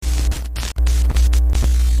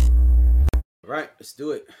right, let's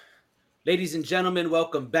do it. Ladies and gentlemen,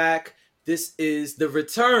 welcome back. This is the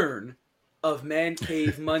return of Man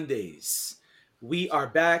Cave Mondays. We are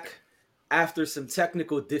back after some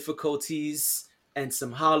technical difficulties and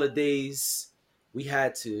some holidays. We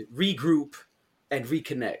had to regroup and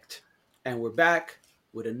reconnect. And we're back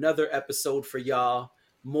with another episode for y'all.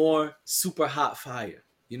 More super hot fire.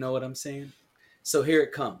 You know what I'm saying? So here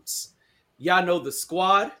it comes. Y'all know the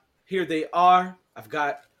squad. Here they are. I've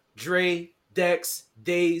got Dre, Dex,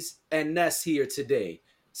 Days, and Ness here today.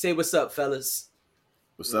 Say what's up, fellas.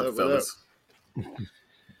 What's up, fellas?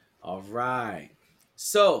 All right.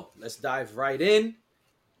 So let's dive right in.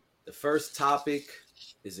 The first topic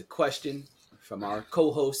is a question from our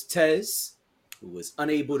co-host Tez, who was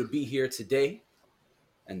unable to be here today.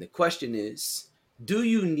 And the question is, do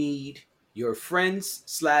you need your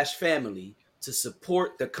friends/family to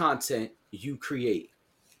support the content you create?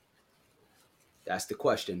 That's the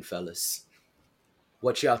question, fellas.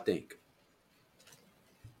 What y'all think?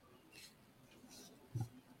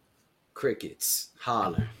 Crickets.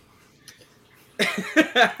 Holler.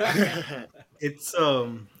 It's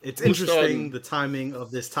interesting the timing of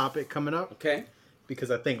this topic coming up. Okay. Because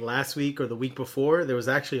I think last week or the week before there was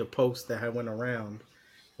actually a post that had went around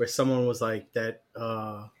where someone was like that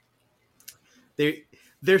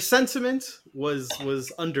their sentiment was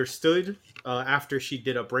understood after she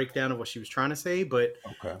did a breakdown of what she was trying to say, but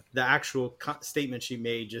the actual statement she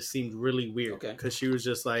made just seemed really weird because she was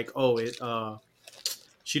just like,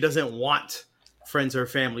 she doesn't want friends or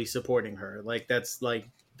family supporting her. That's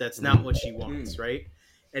not what she wants, right?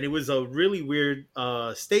 And it was a really weird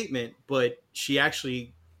statement, but she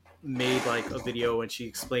actually made like a video and she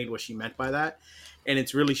explained what she meant by that. And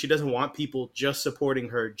it's really, she doesn't want people just supporting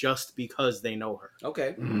her just because they know her.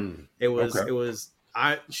 Okay.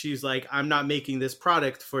 She's like, I'm not making this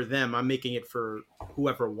product for them. I'm making it for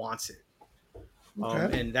whoever wants it.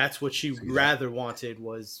 And that's what she rather wanted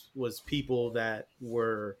was people that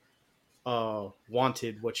were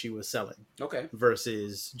wanted what she was selling. Okay.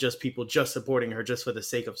 Versus just people just supporting her just for the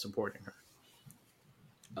sake of supporting her.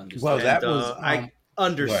 Well, that was I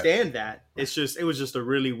understand that. It was just a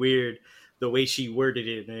really weird the way she worded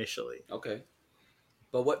it initially. Okay.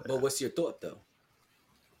 But what's your thought though?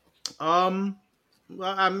 Well,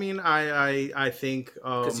 I mean, I think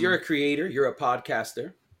because you're a creator, you're a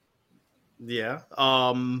podcaster. Yeah.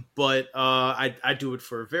 But I do it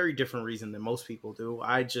for a very different reason than most people do.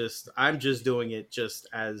 I'm just doing it just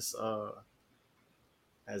as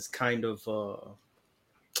kind of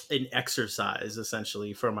an exercise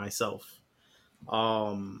essentially for myself.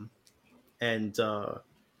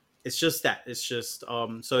 It's just that. It's just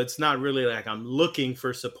so it's not really like I'm looking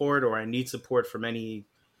for support or I need support from any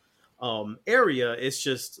area. It's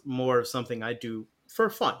just more of something I do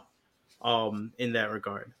for fun in that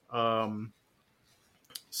regard.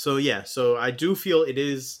 So I do feel it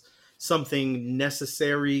is something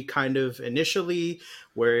necessary kind of initially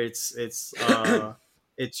where it's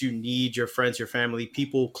you need your friends, your family,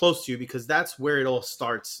 people close to you, because that's where it all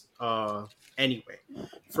starts anyway,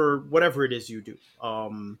 for whatever it is you do.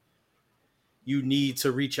 You need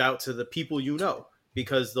to reach out to the people you know,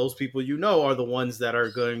 because those people you know are the ones that are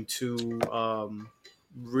going to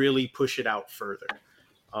really push it out further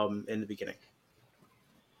in the beginning.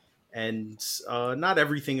 And not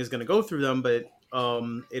everything is going to go through them, but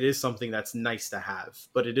it is something that's nice to have.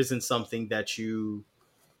 But it isn't something that you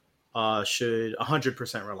should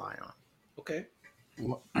 100% rely on. Okay.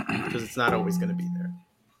 Because it's not always going to be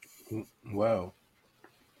there. Well,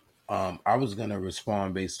 I was going to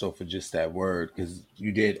respond based off of just that word, because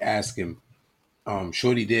you did ask him.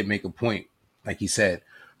 Shorty did make a point. Like he said,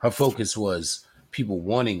 her focus was people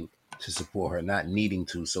wanting to support her, not needing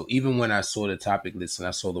to. So even when I saw the topic list and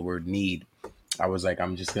I saw the word need, I was like,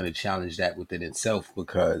 I'm just going to challenge that within itself,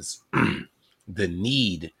 because the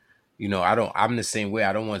need, I'm the same way.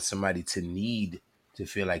 I don't want somebody to need to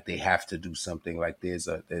feel like they have to do something, like there's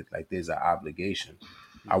an obligation.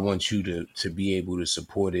 I want you to be able to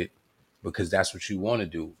support it because that's what you want to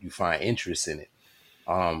do. You find interest in it.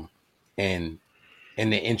 And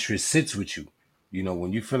the interest sits with you.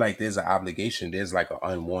 When you feel like there's an obligation, there's like an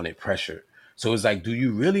unwanted pressure. So it's like, do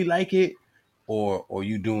you really like it, or are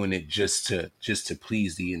you doing it just to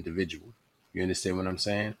please the individual? You understand what I'm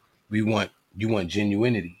saying? You want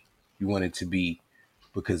genuinity. You want it to be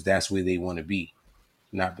because that's where they want to be,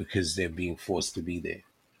 not because they're being forced to be there.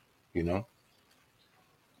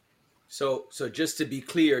 So just to be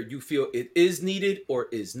clear, you feel it is needed or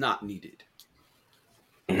is not needed?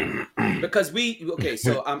 Because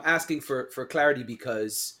so I'm asking for clarity,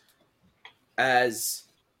 because as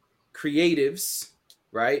creatives,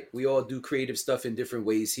 right? We all do creative stuff in different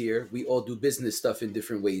ways here. We all do business stuff in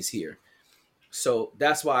different ways here. So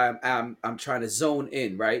that's why I'm trying to zone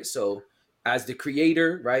in, right? So as the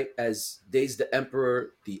creator, right, as Days the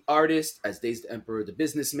Emperor, the artist, as Days the Emperor, the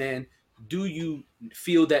businessman, do you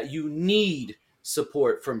feel that you need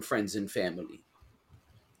support from friends and family?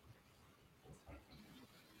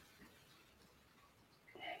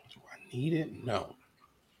 Do I need it? No.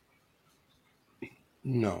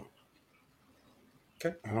 No.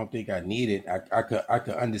 Okay. I don't think I need it. I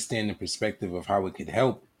could understand the perspective of how it could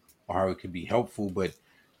help or how it could be helpful, but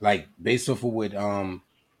like based off of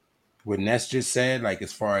what Ness just said, like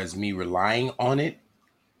as far as me relying on it,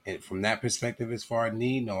 and from that perspective, as far as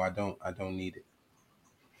need, no, I don't need it.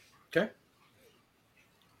 Okay.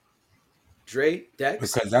 Dre,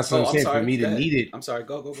 Dex. Because that's what Oh, I'm I'm saying. For sorry. me Go to ahead. need it, I'm sorry.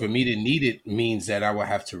 Go, go, for go. me to need it means that I will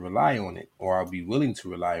have to rely on it, or I'll be willing to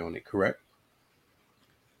rely on it. Correct?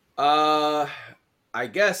 Uh, I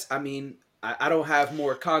guess. I mean, I don't have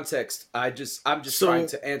more context. I'm just trying So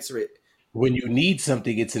to answer it When you need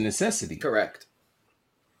something, it's a necessity. correct.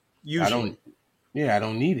 I usually, don't. Yeah, I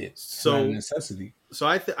don't need it. It's not a so necessity.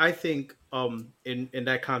 I think in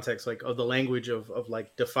that context, like of the language of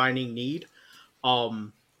like defining need,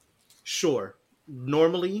 um sure,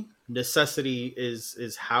 normally necessity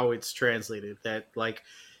is how it's translated, that like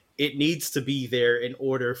it needs to be there in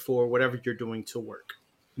order for whatever you're doing to work.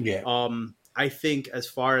 Yeah. I think as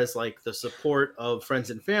far as like the support of friends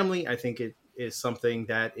and family, I think it is something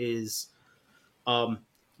that is um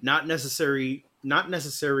not necessary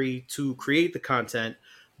to create the content,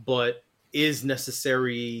 but is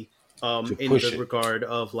necessary To in the push it. regard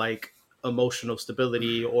of like emotional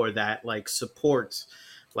stability, or that like support,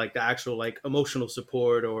 like the actual like emotional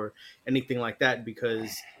support or anything like that,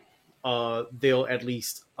 because they'll at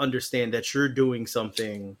least understand that you're doing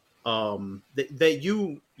something,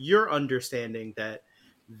 that you're understanding that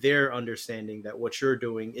they're understanding that what you're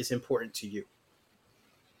doing is important to you,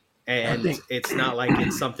 I and think. it's not like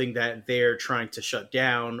it's something that they're trying to shut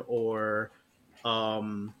down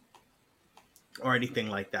um or anything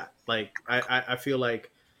like that. Like I feel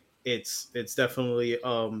like it's definitely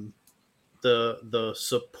the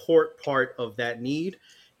support part of that need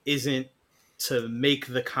isn't to make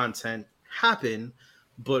the content happen,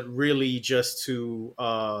 but really just to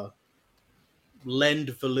lend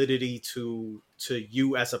validity to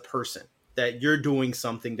you as a person, that you're doing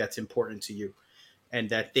something that's important to you, and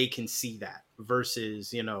that they can see that,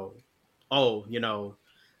 versus, oh,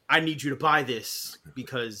 I need you to buy this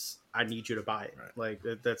because I need you to buy it. Right. Like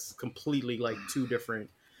that's completely like two different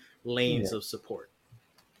Yeah. lanes of support.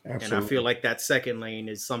 And I feel Absolutely. like that second lane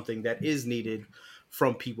is something that is needed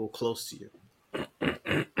from people close to you.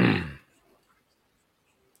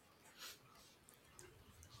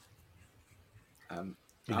 I'm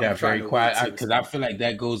It I'm got trying very to wait quiet to because I respond. feel like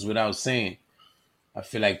that goes without saying. I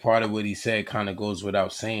feel like part of what he said kind of goes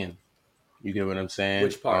without saying. You get what I'm saying?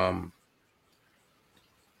 Which part?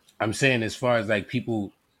 I'm saying as far as like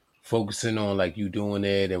people focusing on like you doing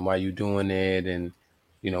it and why you doing it and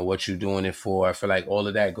what you doing it for. I feel like all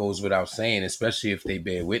of that goes without saying, especially if they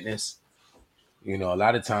bear witness. A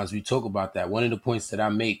lot of times we talk about that. One of the points that I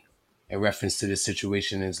make in reference to this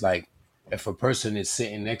situation is like if a person is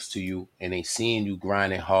sitting next to you and they seeing you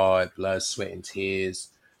grinding hard, blood, sweat, and tears,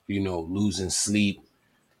 losing sleep,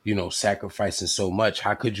 sacrificing so much,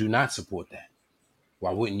 how could you not support that?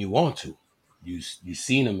 Why wouldn't you want to? You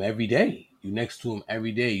seen him every day. You next to him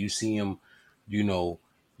every day. You see him, you know,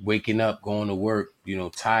 waking up, going to work,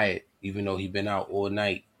 tired, even though he been out all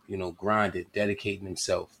night, grinding, dedicating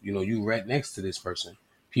himself. You right next to this person.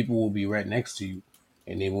 People will be right next to you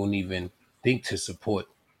and they won't even think to support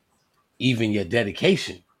even your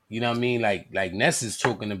dedication. You know what I mean? Like Ness is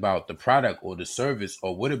talking about the product or the service,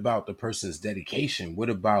 or what about the person's dedication? What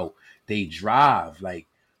about they drive? Like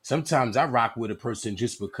sometimes I rock with a person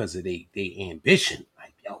just because of they ambition.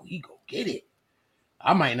 Like, yo, he go get it.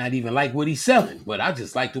 I might not even like what he's selling, but I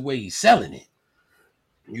just like the way he's selling it.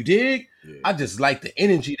 You dig? Yeah. I just like the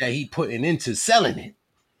energy that he putting into selling it.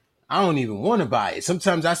 I don't even want to buy it.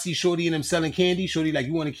 Sometimes I see Shorty and them selling candy. Shorty like,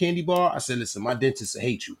 you want a candy bar? I said, listen, my dentist will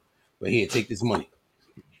hate you. But here, take this money.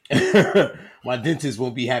 My dentist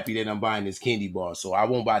won't be happy that I'm buying this candy bar. So I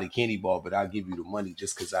won't buy the candy bar, but I'll give you the money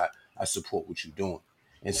just because I support what you're doing.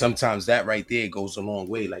 And sometimes that right there goes a long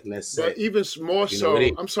way, like Ness But said. even more It so,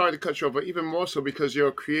 is. I'm sorry to cut you off, but even more so because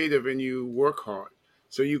you're creative and you work hard.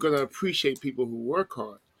 So you're going to appreciate people who work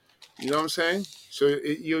hard. You know what I'm saying? So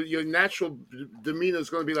your natural demeanor is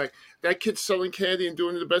going to be like, that kid's selling candy and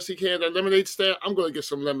doing the best he can. That lemonade stand, I'm going to get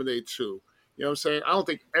some lemonade too. You know what I'm saying? I don't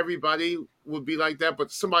think everybody would be like that,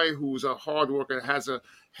 but somebody who's a hard worker,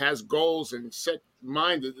 has goals and set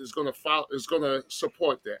minded is going to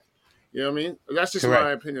support that. You know what I mean? That's just Correct.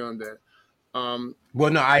 my opinion on that.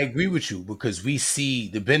 Well, no, I agree with you because we see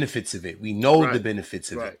the benefits of it. We know the Right.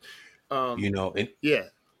 benefits of Right. it. You know, and Yeah.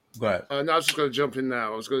 go ahead. Now I was just going to jump in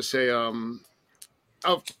now. I was going to say,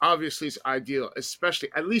 obviously it's ideal, especially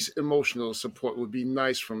at least emotional support would be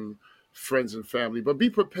nice from friends and family, but be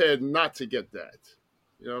prepared not to get that.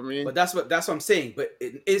 You know what I mean? But that's what I'm saying. But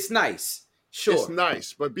it's nice. Sure. It's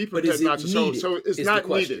nice, but be But prepared is it not to. needed, So it's is the not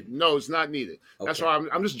question. needed. No, it's not needed. That's Okay. why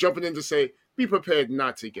I'm just jumping in to say, be prepared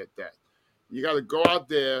not to get that. You got to go out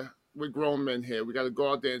there. We're grown men here. We got to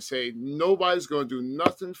go out there and say, nobody's going to do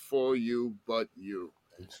nothing for you but you.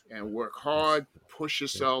 And work hard, push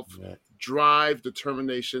yourself, drive,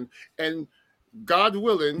 determination, and God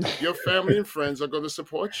willing, your family and friends are going to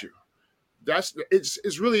support you.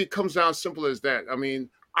 It's really, it comes down simple as that. I mean,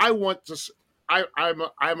 I'm a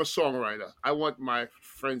songwriter. I want my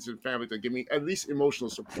friends and family to give me at least emotional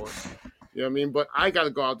support. You know what I mean? But I got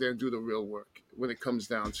to go out there and do the real work when it comes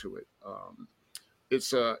down to it.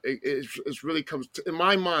 It really comes to, in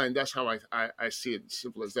my mind. That's how I see it.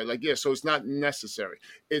 Simple as that. Like, yeah. So it's not necessary.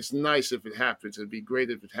 It's nice if it happens. It'd be great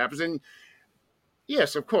if it happens. And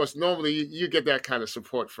yes, of course, normally you get that kind of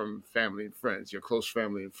support from family and friends, your close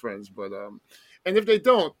family and friends. But and if they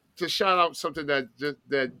don't, to shout out something that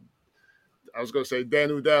I was going to say Dan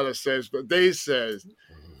Udala says, but Dave says,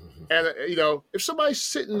 and if somebody's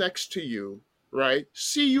sitting next to you, right,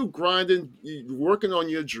 see you grinding, working on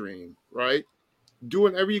your dream, right,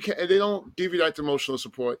 doing whatever you can, and they don't give you that emotional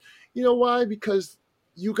support. You know why? Because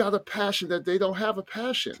you got a passion that they don't have a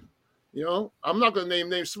passion. I'm not going to name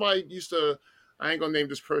names. Somebody I ain't going to name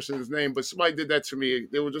this person's name, but somebody did that to me.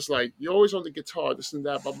 They were just like, you're always on the guitar, this and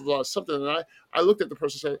that, blah, blah, blah, something. And I looked at the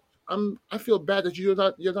person and said, I feel bad that you're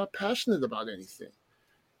not passionate about anything.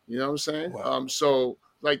 You know what I'm saying? Wow. So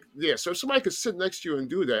if somebody could sit next to you and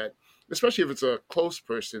do that, especially if it's a close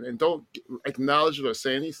person, and don't acknowledge it or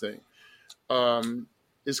say anything,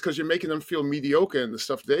 it's because you're making them feel mediocre in the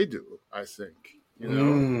stuff they do, I think.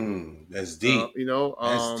 That's deep.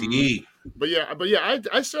 That's deep. But yeah,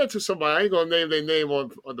 I said to somebody, I ain't gonna name their name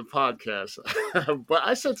on the podcast, but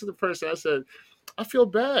I said to the person, I said, I feel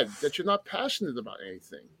bad that you're not passionate about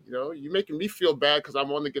anything. You're making me feel bad because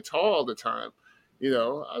I'm on the guitar all the time.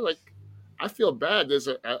 I feel bad. There's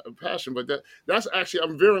a passion, but that's actually,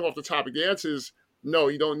 I'm veering off the topic. The answer is no,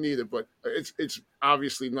 you don't need it, but it's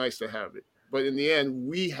obviously nice to have it. But in the end,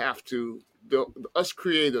 we have to, us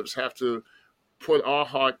creatives have to put our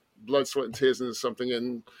heart, blood, sweat, and tears into something.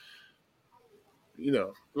 And,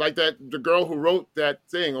 like the girl who wrote that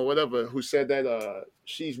thing or whatever, who said that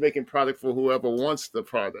she's making product for whoever wants the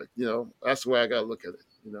product. That's the way I got to look at it.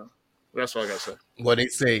 That's what I got to say. Well,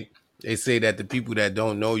 they say that the people that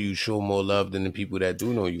don't know you show more love than the people that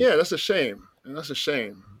do know you. Yeah, that's a shame. And that's a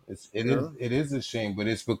shame. It is a shame, but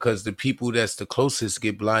it's because the people that's the closest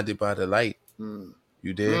get blinded by the light.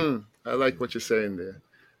 You did. I like what you're saying there.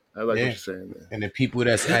 What you're saying there. And the people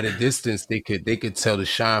that's at a distance, they could tell the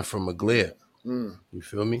shine from a glare. You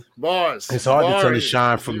feel me? Bars. It's hard to tell the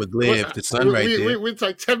shine from a glare if the sun there. We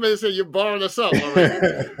take 10 minutes and you're barring us up.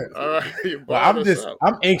 All right.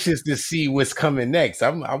 I'm anxious to see what's coming next. I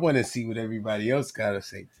want to see what everybody else got to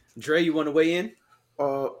say. Dre, you want to weigh in?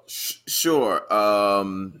 Sure.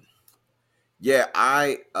 Yeah,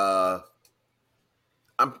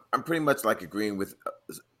 I'm pretty much like agreeing with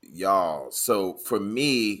y'all. So for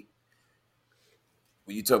me,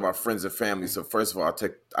 when you talk about friends and family, so first of all,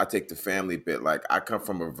 I take the family bit. Like, I come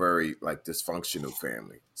from a very dysfunctional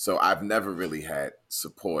family, so I've never really had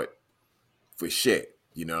support for shit.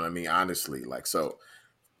 You know what I mean? Honestly, so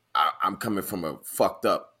I'm coming from a fucked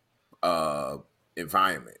up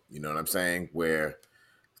environment. You know what I'm saying? Where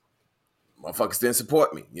motherfuckers didn't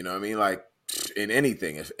support me. You know what I mean? In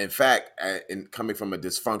anything. In fact, in coming from a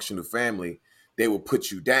dysfunctional family, they will put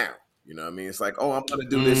you down. You know what I mean? It's like, oh, I'm gonna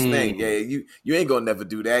do this thing. Yeah, you ain't gonna never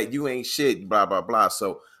do that. You ain't shit. Blah blah blah.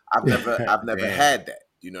 So I've never had that.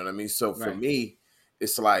 You know what I mean? So for me,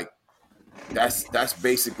 it's like that's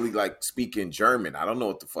basically like speaking German. I don't know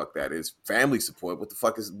what the fuck that is. Family support.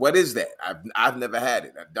 What is that? I've never had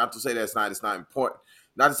it. Not to say that it's not important.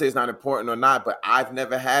 Not to say it's not important or not, but I've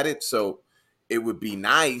never had it. So it would be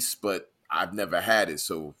nice, but I've never had it.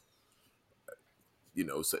 So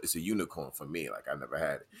it's a unicorn for me. I never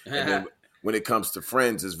had it. And then when it comes to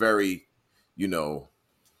friends, it's very, on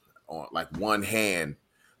one hand,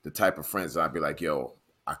 the type of friends that I'd be like, yo,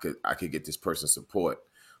 I could get this person support,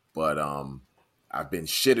 but I've been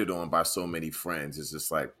shitted on by so many friends. It's just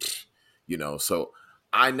like, so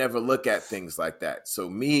I never look at things like that. So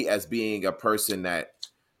me as being a person that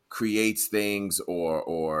creates things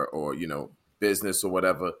or you know, business or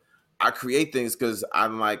whatever, I create things because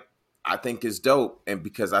I'm like, I think it's dope, and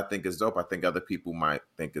because I think it's dope, I think other people might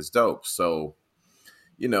think it's dope. So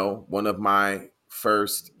you know, one of my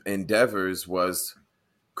first endeavors was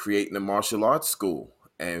creating a martial arts school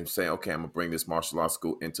and saying, okay, I'm gonna bring this martial arts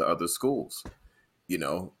school into other schools. You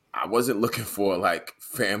know, I wasn't looking for like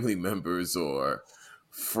family members or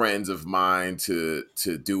friends of mine to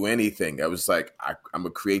do anything. I was like, I'm gonna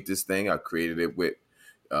create this thing. I created it with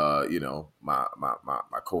you know, my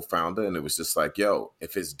co-founder, and it was just like, yo,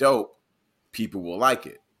 if it's dope, people will like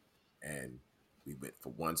it. And we went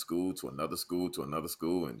from one school to another school to another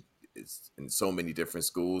school, and it's in so many different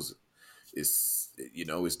schools. It's, you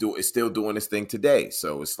know, it's still doing its thing today.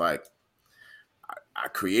 So it's like I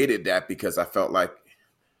created that because I felt like,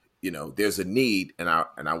 you know, there's a need, and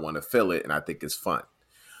I want to fill it, and I think it's fun.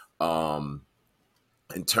 Um,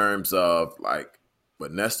 in terms of like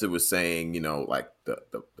what Nestor was saying, you know, like the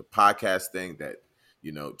podcast thing that,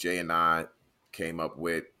 you know, Jay and I came up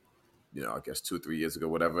with, you know, I guess 2 or 3 years ago,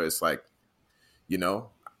 whatever. It's like, you know,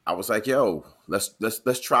 I was like, yo,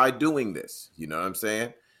 let's try doing this. You know what I'm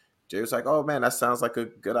saying? Jay was like, oh man, that sounds like a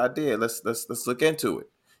good idea. Let's look into it.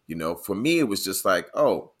 You know, for me, it was just like,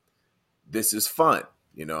 oh, this is fun.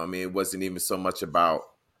 You know, I mean, it wasn't even so much about,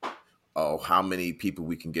 oh, how many people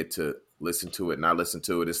we can get to listen to it, not listen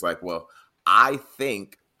to it. It's like, well, I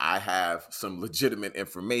think I have some legitimate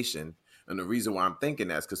information. And the reason why I'm thinking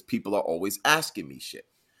that's because people are always asking me shit.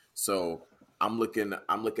 So I'm looking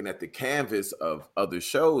at the canvas of other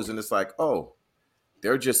shows, and it's like, oh,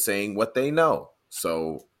 they're just saying what they know.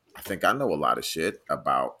 So I think I know a lot of shit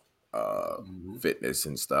about Mhm. fitness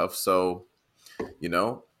and stuff. So, you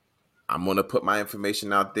know, I'm gonna put my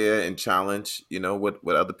information out there and challenge, you know,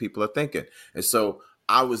 what other people are thinking. And so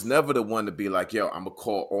I was never the one to be like, yo, I'm gonna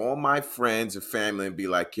call all my friends and family and be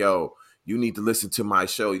like, yo, you need to listen to my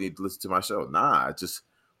show. You need to listen to my show. Nah, I just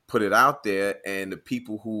put it out there, and the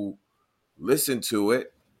people who listen to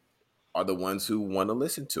it are the ones who want to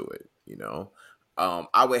listen to it. You know,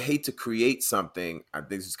 I would hate to create something. I think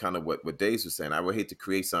this is kind of what Dave's was saying. I would hate to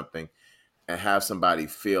create something and have somebody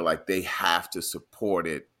feel like they have to support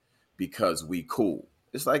it because we cool.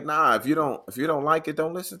 It's like, nah, if you don't like it,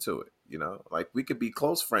 don't listen to it. You know, like we could be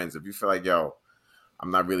close friends. If you feel like, yo,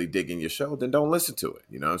 I'm not really digging your show, then don't listen to it.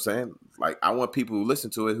 You know what I'm saying? Like I want people who listen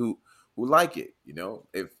to it who like it. You know,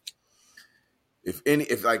 if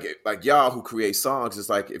y'all who create songs, it's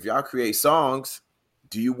like if y'all create songs,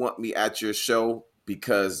 do you want me at your show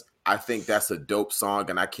because I think that's a dope song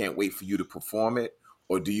and I can't wait for you to perform it,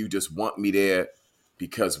 or do you just want me there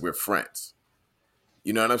because we're friends?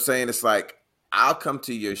 You know what I'm saying? It's like I'll come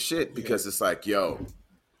to your shit because it's like, yo,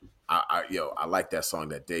 I like that song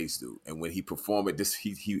that Days do, and when he perform it, this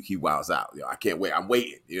he wows out. Yo, I can't wait. I'm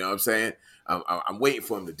waiting. You know what I'm saying? I'm waiting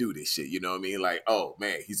for him to do this shit. You know what I mean? Like, oh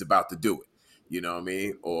man, he's about to do it. You know what I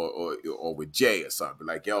mean? Or with Jay or something.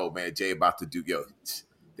 Like, yo, man, Jay about to do. Yo,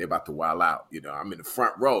 they about to wild out. You know, I'm in the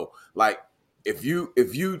front row. Like, if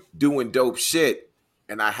you doing dope shit,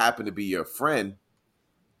 and I happen to be your friend,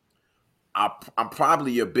 I'm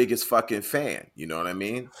probably your biggest fucking fan. You know what I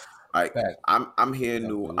mean? Like Fact. I'm here in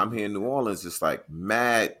I'm Absolutely. here in New Orleans. It's like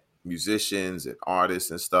mad musicians and artists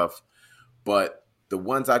and stuff. But the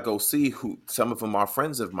ones I go see, who some of them are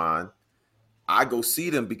friends of mine, I go see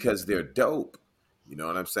them because they're dope. You know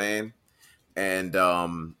what I'm saying? And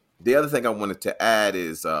the other thing I wanted to add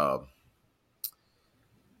is,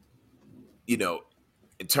 you know,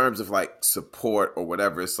 in terms of like support or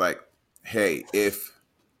whatever, it's like, hey, if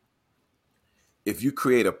you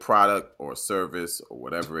create a product or a service or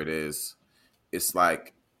whatever it is, it's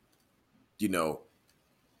like, you know,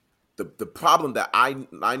 the problem that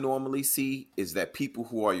I normally see is that people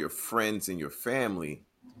who are your friends and your family,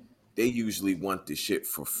 they usually want the shit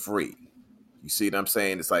for free. You see what I'm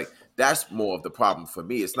saying? It's like that's more of the problem for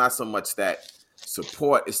me. It's not so much that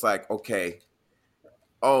support. It's like, okay,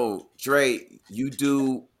 oh, Dre, you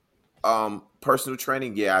do personal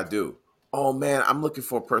training? Yeah, I do. Oh man, I'm looking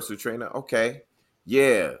for a personal trainer. Okay.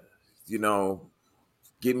 Yeah. You know,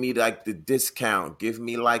 give me like the discount. Give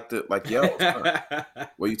me like yo, son,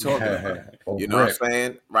 what are you talking about? Or You know what brick. I'm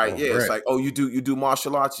saying? Right. Or Yeah. It's brick. like, oh, you do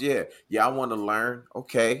martial arts? Yeah. Yeah, I want to learn.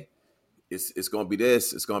 Okay. It's gonna be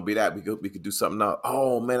this, it's gonna be that. We could do something else.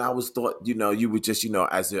 Oh man, I was thought, you would just,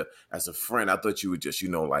 as a friend, I thought you would just,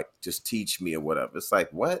 like just teach me or whatever. It's like,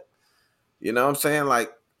 what? You know what I'm saying?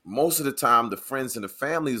 Like most of the time the friends and the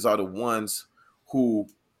families are the ones who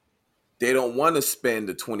they don't want to spend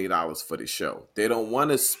the $20 for the show. They don't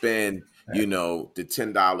want to spend, you know, the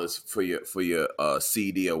 $10 for your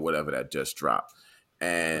CD or whatever that just dropped.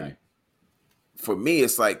 And Right. for me,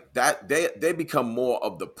 it's like that they become more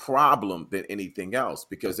of the problem than anything else,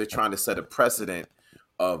 because they're trying to set a precedent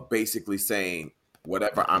of basically saying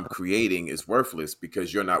whatever I'm creating is worthless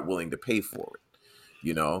because you're not willing to pay for it.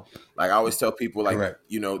 You know, like I always tell people, like, Correct.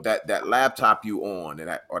 you know, that laptop you on and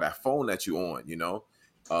that phone that you on, you know,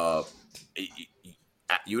 uh,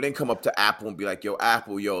 you didn't come up to Apple and be like, yo,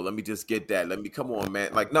 Apple, yo, let me just get that. Let me, come on,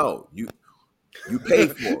 man. Like, no, you pay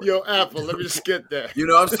for it. Yo, Apple, let me just get that. You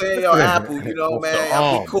know what I'm saying? Yo, Apple, you know, Off the man,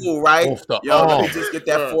 I'll be arm. cool, right? Off the Yo, let me arm. just get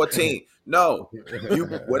that 14. No, you,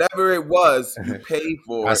 whatever it was, you paid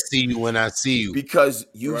for I it see you when I see you. because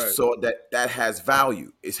you Right. saw that has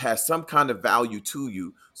value. It has some kind of value to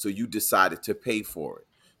you, so you decided to pay for it.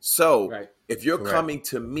 So Right. if you're Correct. coming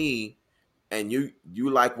to me and you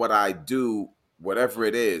like what I do, whatever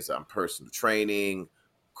it is, I'm personal training,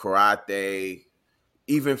 karate,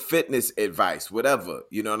 even fitness advice, whatever,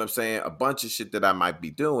 you know what I'm saying? A bunch of shit that I might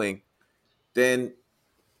be doing, then,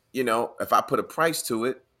 you know, if I put a price to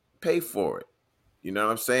it, pay for it. You know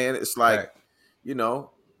what I'm saying? It's like, Fact. you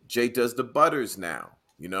know, Jay does the butters now.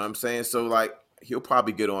 You know what I'm saying? So like he'll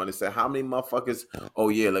probably get on and say, how many motherfuckers, oh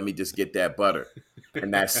yeah, let me just get that butter.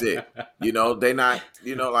 And that's it. You know, they not,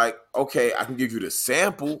 you know, like, okay, I can give you the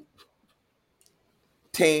sample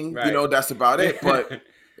ting, you Right. know, that's about it. But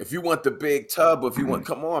if you want the big tub, or if you want,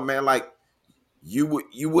 come on, man, like you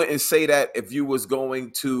wouldn't say that if you was going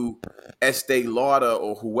to Estee Lauder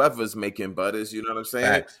or whoever's making butters, you know what I'm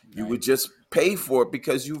saying? Facts. You Right. would just pay for it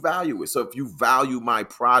because you value it. So if you value my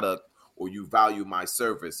product or you value my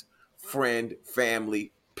service, friend,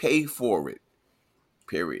 family, pay for it.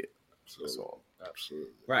 Period. That's Absolutely. all.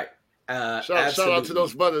 Absolutely. Right. Shout out to those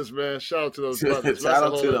Absolutely. butters, man. Shout out to those butters. That's Shout a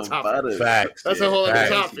out whole to other them topic. butters. Facts. That's a whole other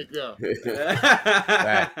Facts. topic, yeah.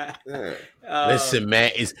 Yeah. Listen,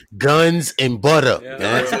 man, it's guns and butter, Yeah.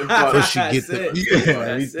 man. Guns and butter. First you get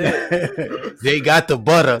That's it. They got the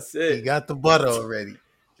butter. That's it. He got the butter already.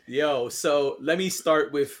 Yo, so let me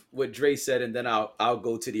start with what Dre said, and then I'll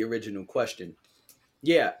go to the original question.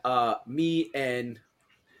 Yeah, me and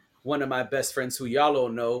one of my best friends who y'all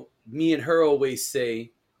don't know, me and her always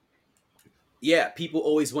say, yeah, people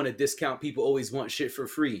always want a discount. People always want shit for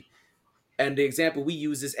free. And the example we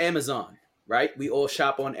use is Amazon, right? We all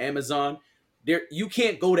shop on Amazon. There, you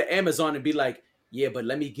can't go to Amazon and be like, yeah, but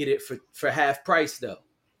let me get it for half price though.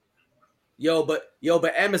 But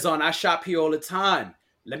Amazon, I shop here all the time.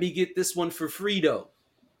 Let me get this one for free though.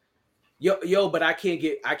 But I can't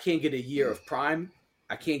get a year of Prime.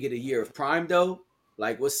 I can't get a year of Prime though.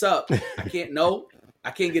 Like, what's up? I can't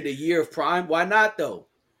get a year of Prime. Why not though?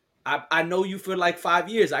 I know you for like 5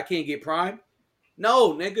 years. I can't get Prime.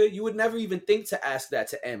 No, nigga, you would never even think to ask that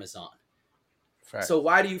to Amazon. Facts. So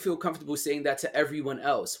why do you feel comfortable saying that to everyone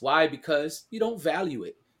else? Why? Because you don't value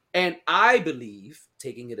it. And I believe,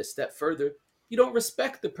 taking it a step further, you don't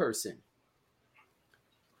respect the person.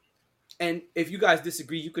 And if you guys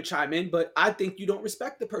disagree, you could chime in, but I think you don't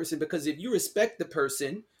respect the person, because if you respect the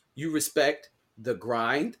person, you respect the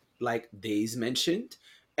grind, like Days mentioned,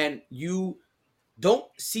 and you don't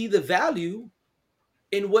see the value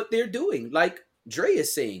in what they're doing, like Dre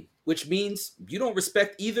is saying, which means you don't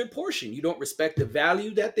respect either portion. You don't respect the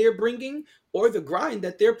value that they're bringing or the grind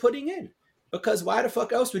that they're putting in. Because why the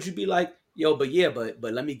fuck else would you be like, yo,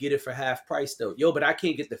 but let me get it for half price though. Yo, but I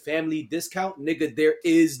can't get the family discount. Nigga, there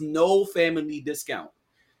is no family discount.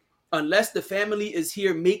 Unless the family is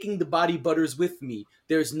here making the body butters with me,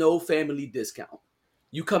 there's no family discount.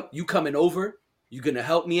 You coming over, you're gonna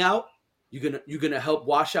help me out. You're gonna help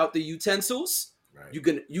wash out the utensils. Right.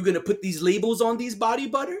 You gonna put these labels on these body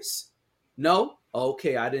butters? No?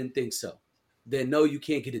 Okay, I didn't think so. Then no, you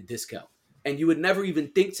can't get a discount. And you would never even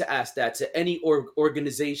think to ask that to any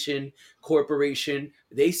organization, corporation.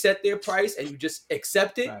 They set their price and you just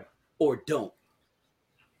accept it Right. or don't,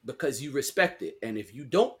 because you respect it. And if you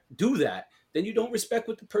don't do that, then you don't respect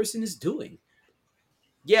what the person is doing.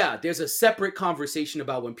 Yeah, there's a separate conversation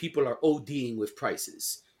about when people are ODing with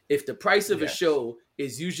prices. If the price of a Yes. show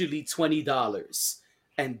is usually $20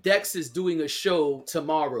 and Dex is doing a show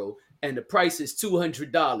tomorrow and the price is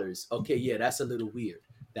 $200, okay, yeah, that's a little weird.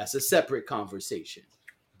 That's a separate conversation.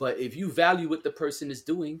 But if you value what the person is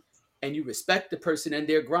doing and you respect the person and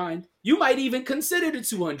their grind, you might even consider the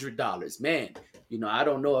 $200. Man, I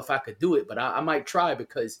don't know if I could do it, but I might try,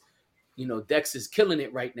 because Dex is killing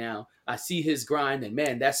it right now. I see his grind, and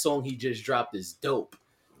man, that song he just dropped is dope.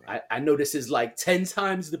 I know this is like 10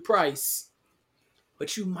 times the price,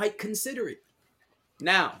 but you might consider it.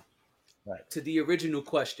 Now, Right. to the original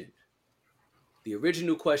question. The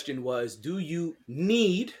original question was, do you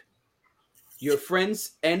need your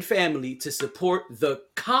friends and family to support the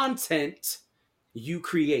content you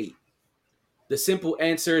create? The simple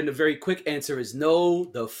answer and the very quick answer is no,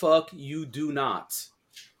 the fuck you do not.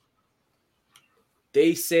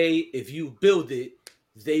 They say if you build it,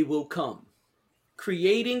 they will come.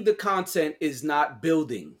 Creating the content is not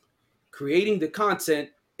building. Creating the content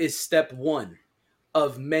is step one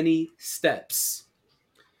of many steps.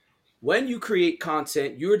 When you create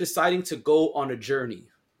content, you're deciding to go on a journey.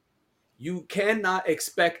 You cannot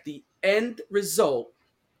expect the end result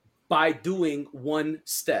by doing one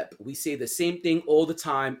step. We say the same thing all the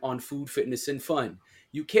time on food, fitness, and fun.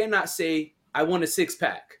 You cannot say, I want a six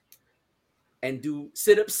pack and do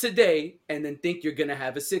sit ups today and then think you're going to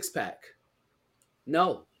have a six pack.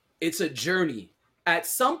 No, it's a journey. At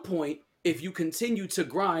some point, if you continue to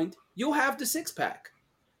grind, you'll have the six pack.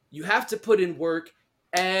 You have to put in work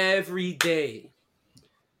every day.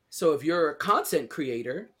 So if you're a content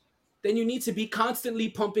creator, then you need to be constantly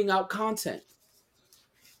pumping out content.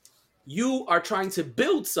 You are trying to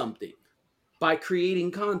build something by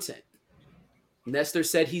creating content. Nestor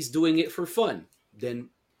said he's doing it for fun. Then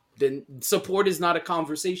support is not a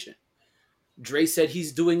conversation. Dre said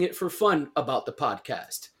he's doing it for fun about the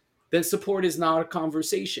podcast. Then support is not a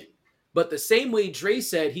conversation. But the same way Dre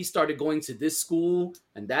said he started going to this school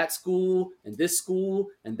and that school and this school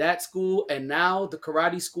and that school, and now the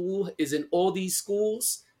karate school is in all these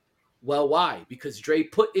schools. Well, why? Because Dre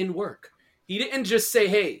put in work. He didn't just say,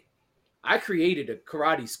 hey, I created a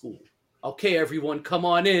karate school. Okay, everyone, come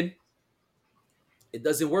on in. It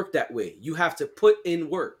doesn't work that way. You have to put in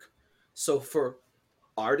work. So for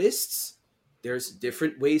artists, there's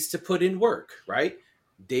different ways to put in work, right?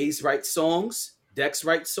 Days write songs, Dex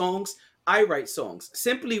write songs, I write songs.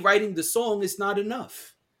 Simply writing the song is not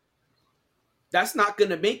enough. That's not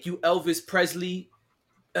going to make you Elvis Presley,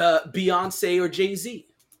 Beyonce, or Jay-Z.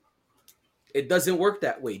 It doesn't work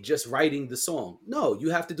that way, just writing the song. No, you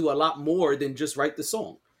have to do a lot more than just write the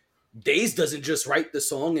song. Days doesn't just write the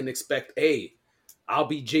song and expect, hey, I'll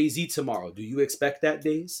be Jay-Z tomorrow. Do you expect that,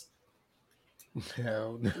 Days?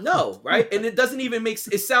 Hell no. No, right? And it doesn't even make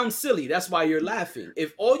it sounds silly. That's why you're laughing.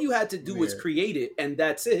 If all you had to do was create it and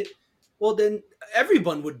that's it, well, then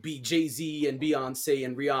everyone would be Jay-Z and Beyonce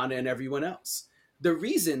and Rihanna and everyone else. The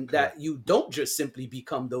reason that you don't just simply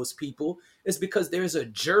become those people is because there's a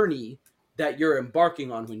journey that you're embarking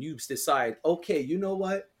on when you decide, okay, you know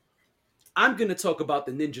what? I'm going to talk about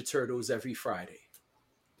the Ninja Turtles every Friday.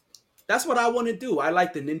 That's what I want to do. I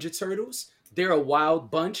like the Ninja Turtles. They're a wild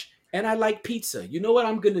bunch. And I like pizza. You know what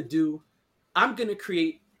I'm going to do? I'm going to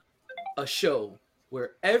create a show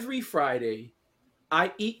where every Friday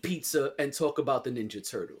I eat pizza and talk about the Ninja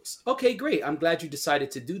Turtles. Okay, great. I'm glad you decided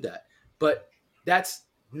to do that. But that's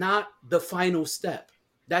not the final step.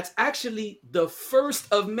 That's actually the first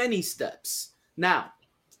of many steps. Now,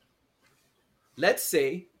 let's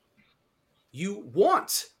say you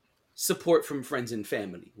want support from friends and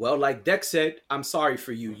family. Well, like Dex said, I'm sorry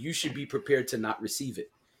for you. You should be prepared to not receive it.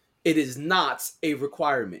 It is not a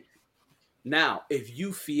requirement. Now, if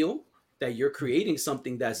you feel that you're creating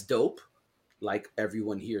something that's dope, like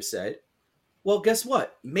everyone here said, well, guess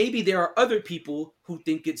what? Maybe there are other people who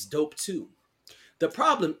think it's dope too. The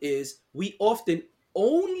problem is we often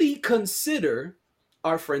only consider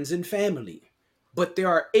our friends and family, but there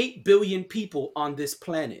are 8 billion people on this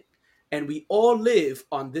planet, and we all live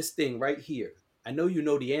on this thing right here. I know you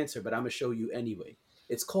know the answer, but I'm going to show you anyway.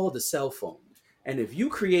 It's called a cell phone. And if you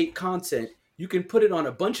create content, you can put it on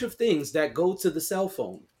a bunch of things that go to the cell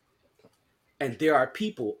phone. And there are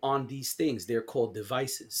people on these things. They're called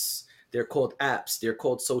devices. They're called apps. They're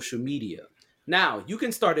called social media. Now, you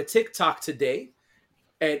can start a TikTok today.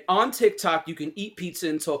 And on TikTok, you can eat pizza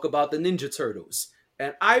and talk about the Ninja Turtles.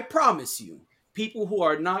 And I promise you, people who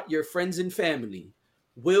are not your friends and family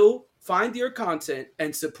will find your content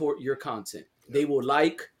and support your content. They will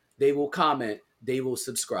like, they will comment, they will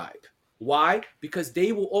subscribe. Why? Because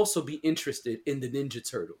they will also be interested in the Ninja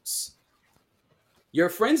Turtles. Your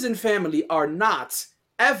friends and family are not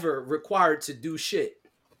ever required to do shit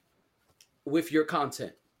with your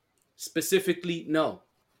content. Specifically, no.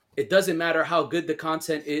 It doesn't matter how good the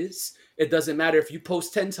content is. It doesn't matter if you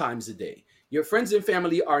post 10 times a day. Your friends and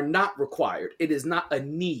family are not required. It is not a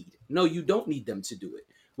need. No, you don't need them to do it.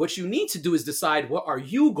 What you need to do is decide, what are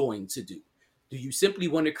you going to do? Do you simply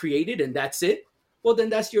want to create it and that's it? Well, then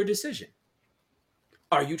that's your decision.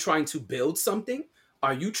 Are you trying to build something?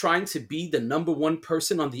 Are you trying to be the number one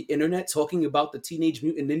person on the internet talking about the Teenage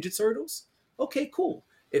Mutant Ninja Turtles? Okay, cool.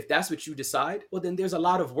 If that's what you decide, well, then there's a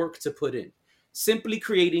lot of work to put in. Simply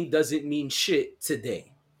creating doesn't mean shit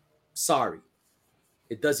today. Sorry.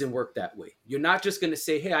 It doesn't work that way. You're not just going to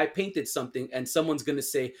say, hey, I painted something, and someone's going to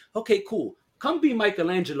say, okay, cool. Come be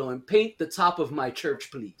Michelangelo and paint the top of my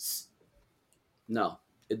church, please. No,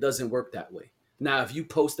 it doesn't work that way. Now, if you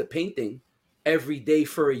post a painting every day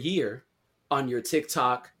for a year on your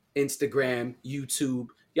TikTok, Instagram, YouTube,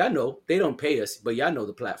 y'all know they don't pay us, but y'all know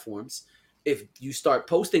the platforms. If you start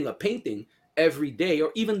posting a painting every day,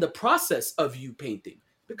 or even the process of you painting,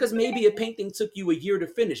 because maybe a painting took you a year to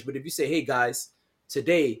finish, but if you say, hey guys,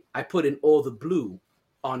 today I put in all the blue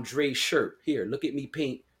on Dre's shirt. Here, look at me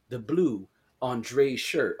paint the blue on Dre's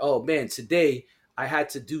shirt. Oh man, today I had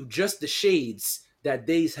to do just the shades that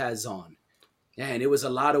Days has on. And it was a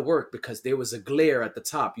lot of work because there was a glare at the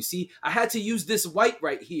top. You see, I had to use this white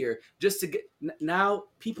right here just to get. Now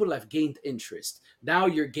people have gained interest. Now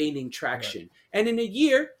you're gaining traction. Right. And in a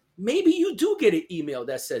year, maybe you do get an email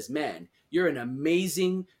that says, man, you're an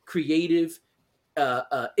amazing, creative,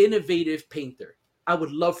 innovative painter. I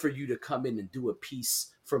would love for you to come in and do a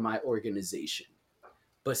piece for my organization.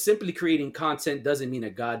 But simply creating content doesn't mean a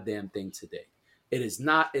goddamn thing today. It is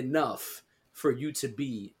not enough for you to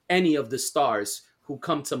be any of the stars who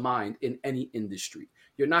come to mind in any industry.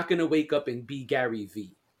 You're not going to wake up and be Gary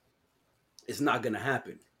Vee. It's not going to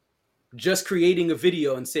happen. Just creating a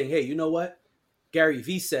video and saying, hey, you know what? Gary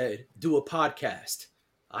Vee said, do a podcast.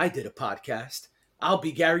 I did a podcast. I'll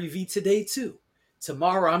be Gary Vee today too.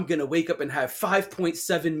 Tomorrow I'm going to wake up and have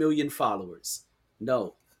 5.7 million followers.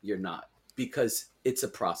 No, you're not, because it's a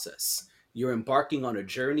process. You're embarking on a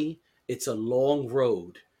journey. It's a long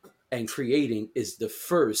road. And creating is the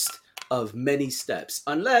first of many steps.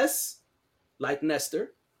 Unless, like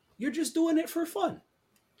Nestor, you're just doing it for fun.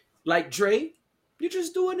 Like Dre, you're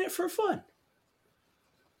just doing it for fun.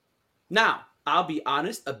 Now, I'll be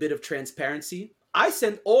honest, a bit of transparency. I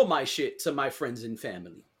send all my shit to my friends and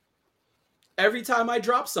family. Every time I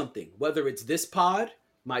drop something, whether it's this pod,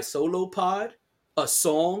 my solo pod, a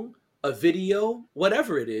song, a video,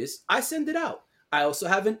 whatever it is, I send it out. I also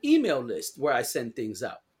have an email list where I send things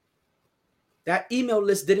out. That email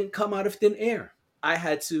list didn't come out of thin air. I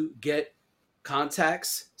had to get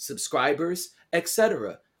contacts, subscribers,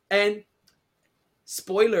 etc. And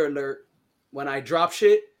spoiler alert, when I drop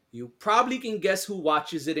shit, you probably can guess who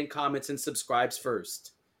watches it and comments and subscribes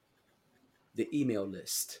first. The email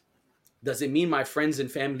list. Does it mean my friends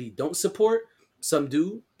and family don't support? Some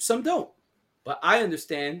do, some don't. But I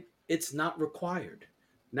understand it's not required.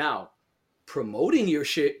 Now, promoting your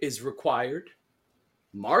shit is required.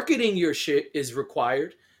 Marketing your shit is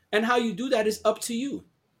required. And how you do that is up to you.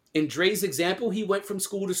 In Dre's example, he went from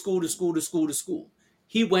school to school to school to school to school.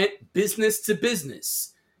 He went business to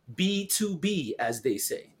business. B2B, as they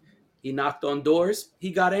say. He knocked on doors.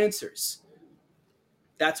 He got answers.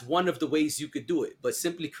 That's one of the ways you could do it. But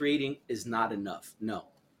simply creating is not enough. No.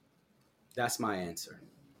 That's my answer.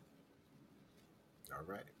 All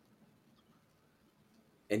right.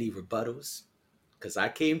 Any rebuttals? Because I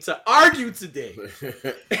came to argue today.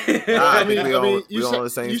 I mean, we're on the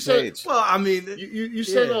same page. Well, I mean, you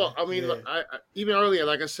said all. I mean, I even earlier,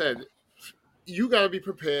 like I said, you got to be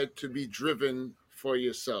prepared to be driven for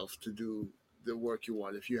yourself to do the work you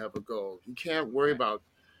want. If you have a goal, you can't worry about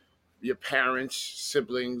your parents,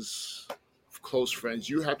 siblings, close friends.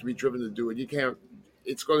 You have to be driven to do it. You can't.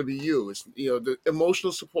 It's going to be you. It's, you know, the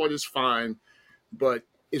emotional support is fine, but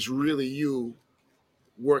it's really you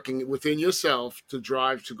working within yourself to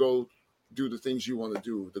drive to go do the things you want to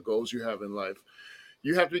do, the goals you have in life.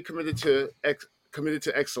 You have to be committed to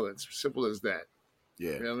excellence. Simple as that.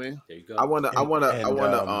 Yeah. You know what I mean? There you go. I want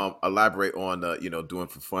to elaborate on doing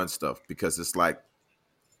for fun stuff, because it's like,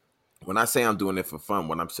 when I say I'm doing it for fun,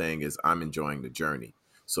 what I'm saying is I'm enjoying the journey.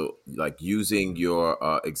 So like using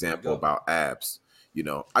your example about abs,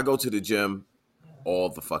 I go to the gym all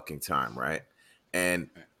the fucking time, right? And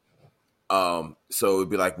so it'd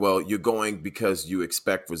be like, well, you're going because you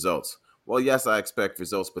expect results. Well, yes, I expect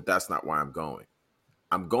results, but that's not why I'm going.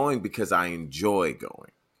 I'm going because I enjoy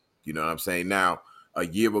going. You know what I'm saying? Now, a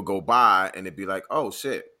year will go by and it'd be like, oh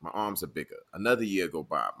shit, my arms are bigger. Another year go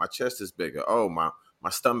by, my chest is bigger. Oh, my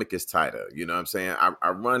stomach is tighter. You know what I'm saying? I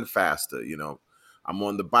run faster, I'm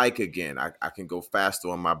on the bike again. I can go faster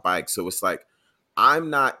on my bike. So it's like, I'm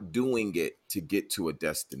not doing it to get to a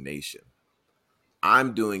destination.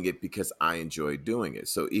 I'm doing it because I enjoy doing it.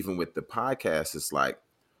 So even with the podcast, it's like,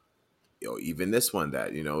 even this one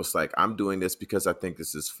that, it's like, I'm doing this because I think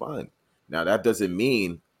this is fun. Now, that doesn't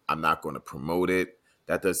mean I'm not going to promote it.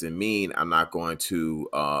 That doesn't mean I'm not going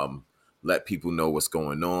to let people know what's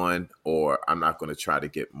going on, or I'm not going to try to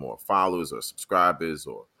get more followers or subscribers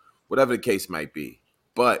or whatever the case might be.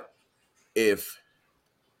 But if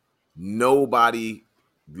nobody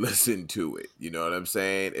listen to it. You know what I'm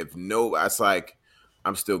saying? If no, that's like,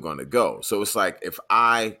 I'm still gonna go. So it's like,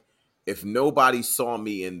 if nobody saw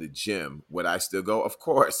me in the gym, would I still go? Of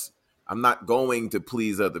course. I'm not going to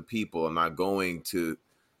please other people. I'm not going to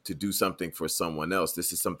do something for someone else.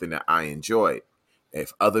 This is something that I enjoy.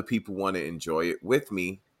 If other people want to enjoy it with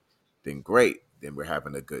me, then great. Then we're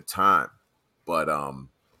having a good time. But I'm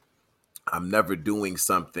never doing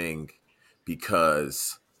something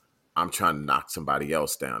because I'm trying to knock somebody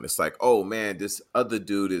else down. It's like, oh man, this other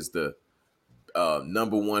dude is the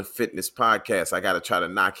number one fitness podcast. I got to try to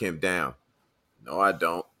knock him down. No, I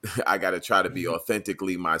don't. I got to try to be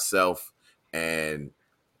authentically myself. And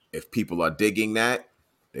if people are digging that,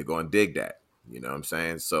 they're going to dig that. You know what I'm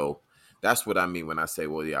saying? So that's what I mean when I say,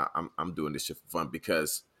 well, yeah, I'm doing this shit for fun,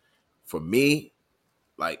 because for me,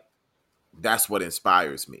 like, that's what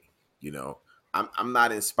inspires me. You know, I'm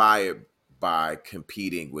not inspired by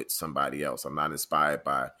competing with somebody else. I'm not inspired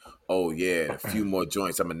by, oh yeah, in a few more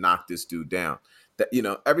joints, I'm gonna knock this dude down. That, you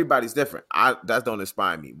know, everybody's different. That don't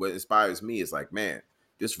inspire me. What inspires me is like, man,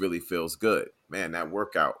 this really feels good. Man, that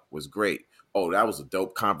workout was great. Oh, that was a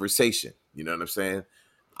dope conversation. You know what I'm saying?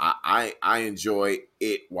 I enjoy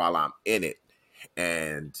it while I'm in it.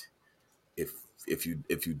 And if if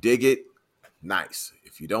you dig it, nice.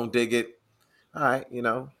 If you don't dig it, all right, you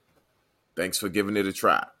know, thanks for giving it a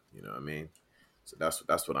try. You know what I mean? So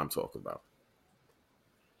that's what I'm talking about.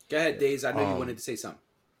 Go ahead, Days. I know you Um, wanted to say something.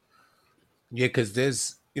 Yeah, because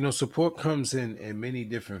there's, support comes in many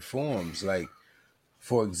different forms. Like,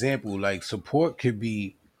 for example, like support could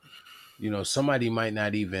be, somebody might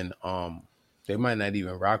not even they might not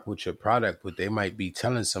even rock with your product, but they might be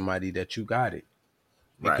telling somebody that you got it.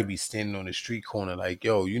 They Right. could be standing on the street corner like,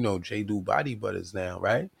 yo, Jay do body butters now,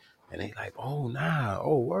 right? And they like, oh nah,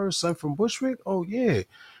 oh word, son from Bushwick? Oh yeah.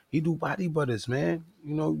 He do body butters, man.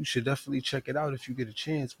 You should definitely check it out if you get a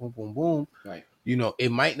chance. Boom, boom, boom. Right.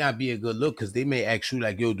 It might not be a good look because they may ask you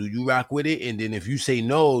like, yo, do you rock with it? And then if you say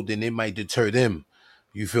no, then it might deter them.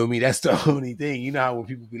 You feel me? That's the only thing. You know how when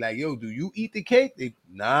people be like, yo, do you eat the cake? They,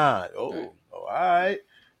 nah. Right. All right.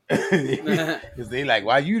 Because they like,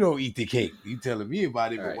 why you don't eat the cake? You telling me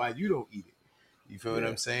about it, but Right. why you don't eat it? You feel what Yeah.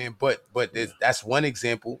 I'm saying? But that's one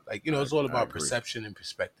example. Like, it's all I about agree. perception and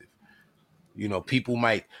perspective. People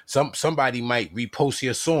might somebody might repost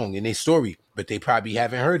your song in their story, but they probably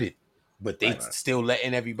haven't heard it. But they Right. still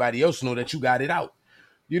letting everybody else know that you got it out.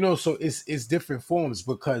 So it's different forms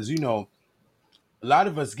because a lot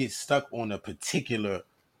of us get stuck on a particular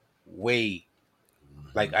way,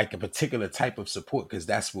 like a particular type of support, because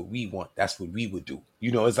that's what we want. That's what we would do.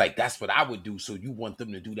 It's like that's what I would do. So you want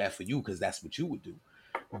them to do that for you because that's what you would do.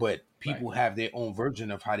 But people have their own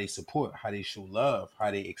version of how they support, how they show love,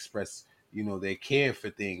 how they express, their care for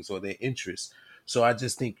things or their interests. So I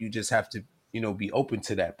just think you just have to, be open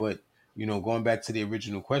to that. But, going back to the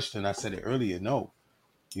original question, I said it earlier, no,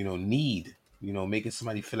 need, making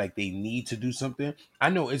somebody feel like they need to do something. I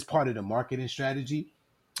know it's part of the marketing strategy.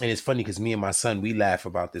 And it's funny because me and my son, we laugh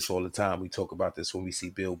about this all the time. We talk about this when we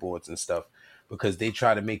see billboards and stuff, because they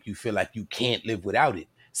try to make you feel like you can't live without it.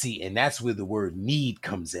 See, and that's where the word need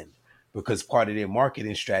comes in, because part of their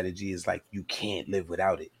marketing strategy is like, you can't live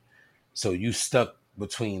without it. So you stuck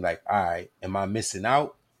between like, all right, am I missing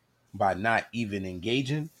out by not even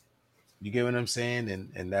engaging? You get what I'm saying?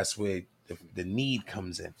 And that's where the need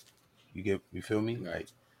comes in. You feel me? Right. Like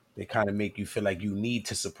they kind of make you feel like you need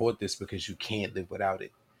to support this because you can't live without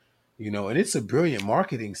it. And it's a brilliant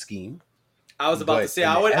marketing scheme. I was about to But say in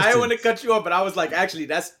the I don't want to essence, cut you off, but I was like, actually,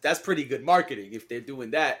 that's pretty good marketing if they're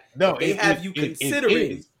doing that. no, If they have you it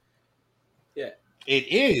considering, is. yeah, It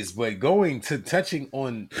is, but going to touching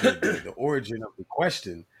on the origin of the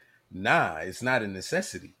question, nah, it's not a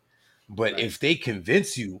necessity. But right. if they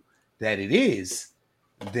convince you that it is,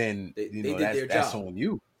 then They did their that's job. on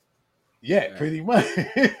you. Yeah, Right. pretty much.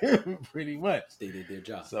 Pretty much. They did their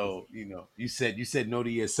job. So, you said no to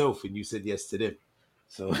yourself and you said yes to them.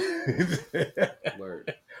 So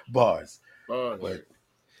Word. bars. Oh, But Word.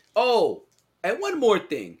 Oh, and one more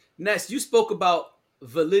thing. Ness, you spoke about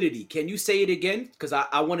validity. Can you say it again? Because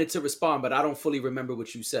I wanted to respond, but I don't fully remember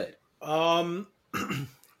what you said.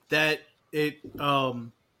 That it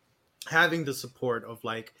having the support of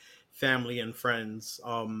like family and friends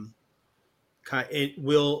it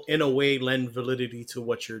will in a way lend validity to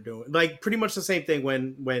what you're doing, like pretty much the same thing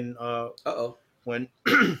Uh-oh. when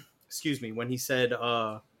excuse me, when he said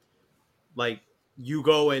like you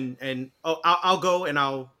go and oh I'll go and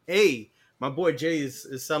I'll, hey, my boy Jay is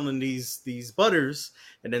selling these butters,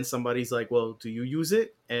 and then somebody's like, well, do you use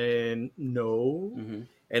it? And no. Mm-hmm.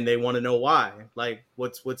 and they want to know why. Like,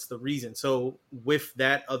 what's the reason? So with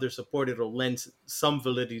that other support, it'll lend some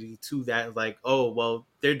validity to that. Like, oh, well,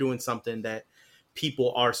 they're doing something that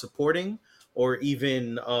people are supporting, or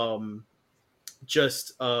even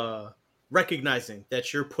just recognizing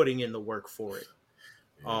that you're putting in the work for it.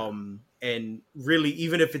 And really,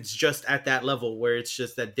 even if it's just at that level where it's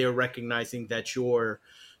just that they're recognizing that you're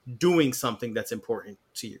doing something that's important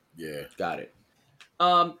to you. Yeah. Got it.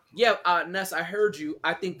 Ness, I heard you.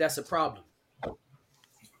 I think that's a problem.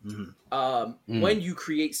 When you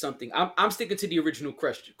create something, I'm sticking to the original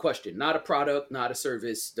question, not a product, not a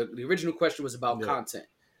service. The original question was about content.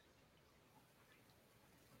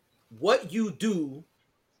 What you do,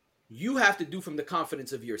 you have to do from the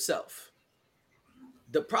confidence of yourself.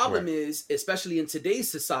 The problem is, especially in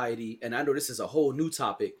today's society, and I know this is a whole new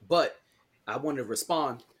topic, but I want to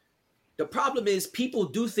respond. The problem is people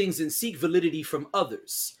do things and seek validity from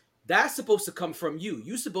others. That's supposed to come from you.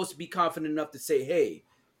 You're supposed to be confident enough to say, hey,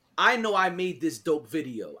 I know I made this dope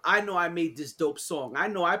video. I know I made this dope song. I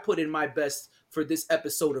know I put in my best for this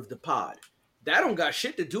episode of the pod. That don't got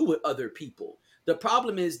shit to do with other people. The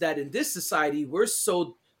problem is that in this society, we're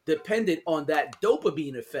so dependent on that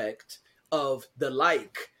dopamine effect of the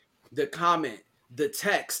like, the comment, the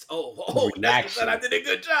text. Nesta said I did a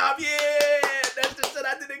good job. Yeah. Nesta said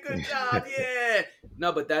I did a good job. Yeah.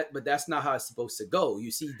 No, but that's not how it's supposed to go.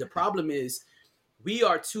 You see, the problem is we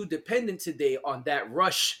are too dependent today on that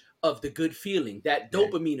rush of the good feeling, that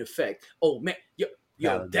dopamine effect. Oh man,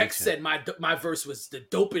 yo, Dex said my verse was the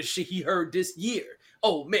dopest shit he heard this year.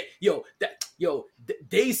 Oh man,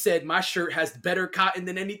 they said my shirt has better cotton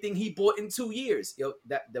than anything he bought in 2 years. Yo,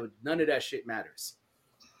 that none of that shit matters.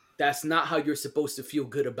 That's not how you're supposed to feel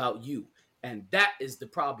good about you, and that is the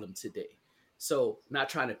problem today. So, not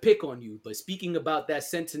trying to pick on you, but speaking about that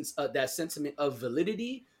sentiment of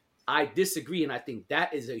validity, I disagree, and I think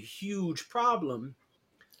that is a huge problem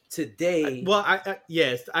today.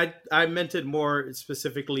 I meant it more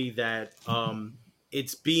specifically that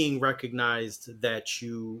it's being recognized that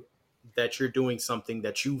you're doing something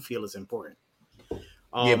that you feel is important.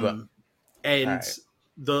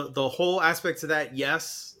 The whole aspect of that,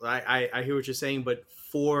 yes, I hear what you're saying, but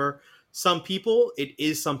for some people, it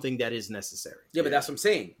is something that is necessary. Yeah, but that's what I'm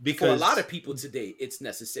saying. Because for a lot of people today, it's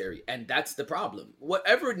necessary, and that's the problem.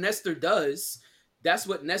 Whatever Nestor does, that's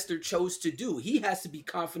what Nestor chose to do. He has to be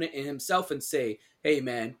confident in himself and say, hey,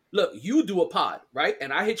 man, look, you do a pod, right?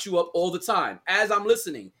 And I hit you up all the time as I'm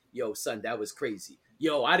listening. Yo, son, that was crazy.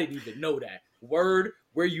 Yo, I didn't even know that. Word,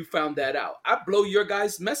 where you found that out. I blow your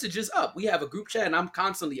guys' messages up. We have a group chat, and I'm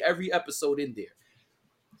constantly every episode in there.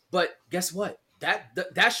 But guess what?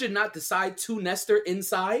 That should not decide to Nestor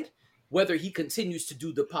inside whether he continues to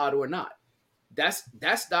do the pod or not. That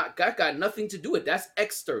got nothing to do with it. That's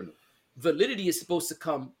external. Validity is supposed to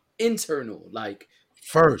come internal, like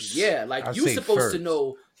first. Yeah, like you're supposed to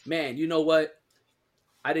know, man, you know what?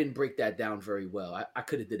 I didn't break that down very well. I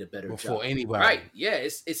could have did a better job. Before anybody. Right. Yeah,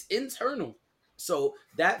 it's internal. So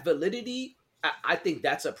that validity, I think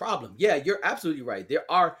that's a problem. Yeah, you're absolutely right. There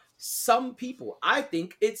are some people. I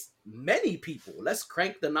think it's many people. Let's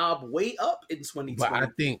crank the knob way up in 2020. But I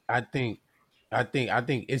think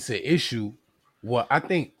it's an issue. Well, I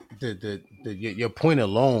think your point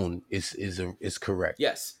alone is correct.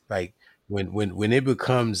 Yes. Like when it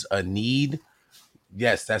becomes a need,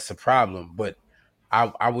 yes, that's a problem. But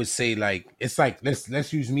I would say, like, it's like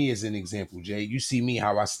let's use me as an example, Jay. You see me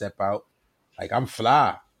how I step out, like I'm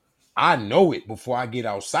fly. I know it before I get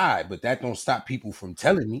outside, but that don't stop people from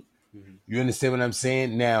telling me. Mm-hmm. You understand what I'm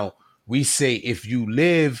saying? Now, we say if you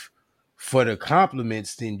live for the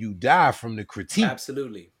compliments, then you die from the critique.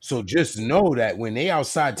 Absolutely. So just know that when they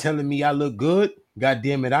outside telling me I look good, God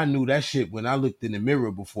damn it, I knew that shit when I looked in the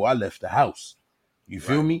mirror before I left the house. You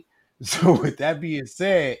feel me? So with that being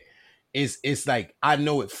said, it's like I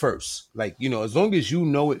know it first. Like, you know, as long as you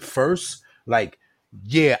know it first, like,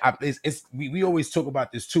 yeah, we always talk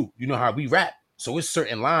about this too. You know how we rap. So it's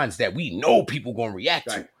certain lines that we know people gonna react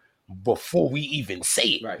to before we even say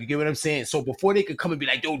it. Right. You get what I'm saying? So before they could come and be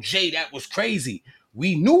like, yo, Jay, that was crazy.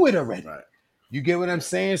 We knew it already. Right. You get what I'm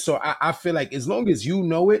saying? So I feel like as long as you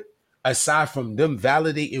know it, aside from them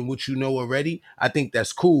validating what you know already, I think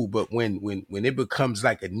that's cool. But when it becomes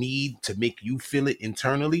like a need to make you feel it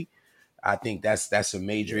internally, I think that's a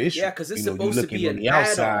major issue. Yeah, because it's supposed to be an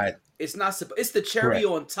add-on. It's not. It's the cherry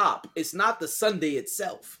on top. It's not the sundae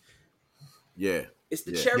itself. Yeah. It's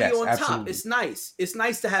the cherry on top. It's nice. It's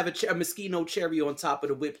nice to have a Moschino cherry on top of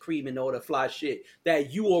the whipped cream and all the fly shit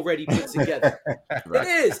that you already put together. It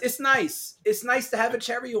is. It's nice. It's nice to have a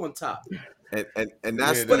cherry on top. and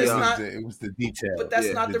that's But it's the not. it was the detail. But that's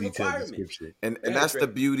yeah, not The the detailed requirement. description. and Go ahead, that's the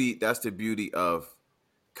Dre. beauty. That's the beauty of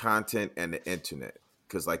content and the internet.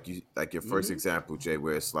 Because like your first Mm-hmm. example, Jay,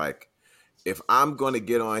 where it's like, if I'm going to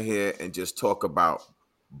get on here and just talk about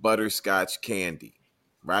butterscotch candy,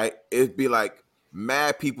 right? It'd be like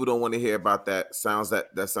mad people don't want to hear about that.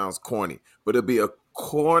 That sounds corny, but it'll be a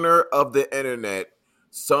corner of the internet,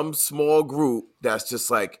 some small group that's just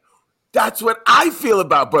like, that's what I feel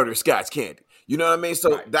about butterscotch candy. You know what I mean?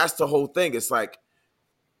 So Right. that's the whole thing. It's like,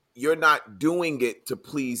 you're not doing it to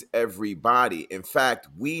please everybody. In fact,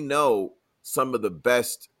 we know some of the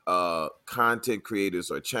best content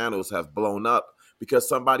creators or channels have blown up because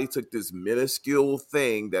somebody took this minuscule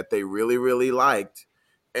thing that they really, really liked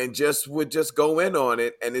and would just go in on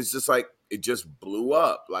it. And it's just like, it just blew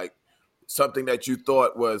up. Like something that you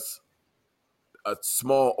thought was a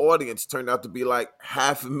small audience turned out to be like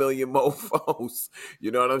 500,000 mofos.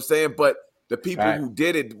 You know what I'm saying? But the people Fact. who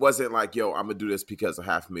did it wasn't like, yo, I'm gonna do this because of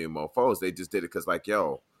 500,000 mofos. They just did it because, like,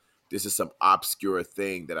 yo, this is some obscure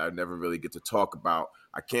thing that I never really get to talk about.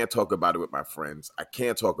 I can't talk about it with my friends. I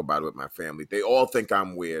can't talk about it with my family. They all think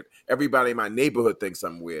I'm weird. Everybody in my neighborhood thinks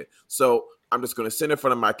I'm weird. So I'm just gonna sit in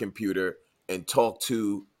front of my computer and talk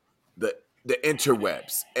to the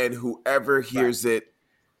interwebs, and whoever Right. hears it,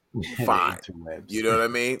 The fine. interwebs. You know what I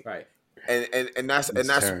mean? Right. And These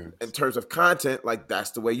that's terms. in terms of content, like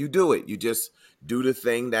that's the way you do it. You just do the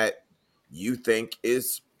thing that you think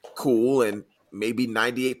is cool, and maybe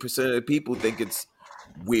 98% of the people think it's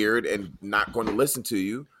weird and not going to listen to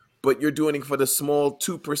you, but you're doing it for the small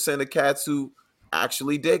 2% of cats who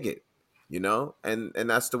actually dig it, you know? And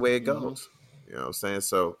that's the way it Mm-hmm. goes. You know what I'm saying?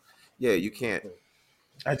 So yeah, you can't.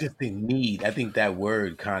 I just think need. I think that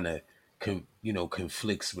word kind of,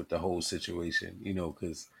 conflicts with the whole situation.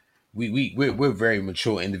 Because we're very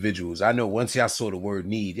mature individuals. I know once y'all saw the word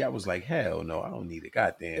need, y'all was like, hell no, I don't need a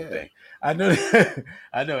goddamn Yeah. thing. I know,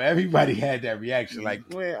 I know everybody had that reaction, like,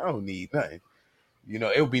 man, I don't need nothing.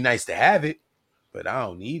 It would be nice to have it, but I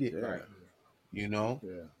don't need it. Yeah. Right. You know,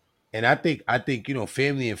 Yeah. and I think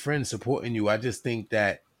family and friends supporting you. I just think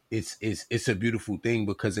that it's a beautiful thing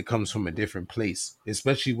because it comes from a different place,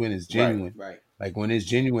 especially when it's Right. genuine. Right. Like when it's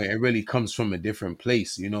genuine, it really comes from a different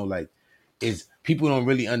place. Like is people don't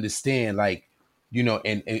really understand. Like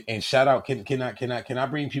and shout out. Can I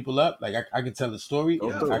bring people up? Like I can tell a story. Go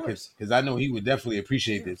Yeah, of through I it. could course. because I know he would definitely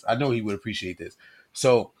appreciate Yeah. this. I know he would appreciate this.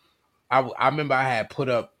 So I remember I had put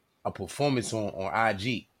up a performance on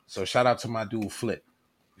IG. So shout out to my dude Flip.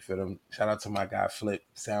 You feel them? Shout out to my guy Flip,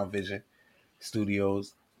 Sound Vision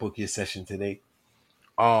Studios. Book your session today.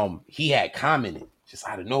 He had commented just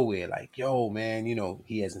out of nowhere, like, yo, man,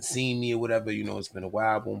 he hasn't seen me or whatever, it's been a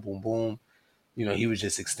while, boom, boom, boom. He was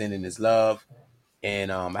just extending his love.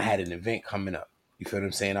 And I had an event coming up. You feel what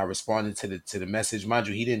I'm saying? I responded to the message. Mind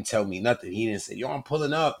you, he didn't tell me nothing. He didn't say, yo, I'm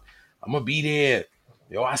pulling up. I'm gonna be there.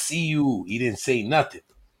 Yo, I see you. He didn't say nothing.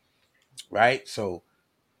 Right? So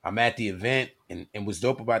I'm at the event, and what's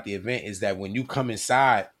dope about the event is that when you come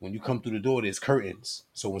inside, when you come through the door, there's curtains.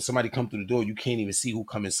 So when somebody come through the door, you can't even see who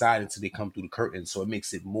come inside until they come through the curtains. So it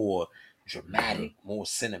makes it more dramatic, more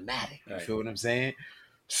cinematic. You Right. feel what I'm saying?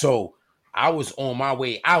 So I was on my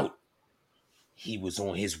way out. He was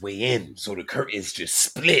on his way in. So the curtains just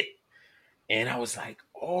split. And I was like,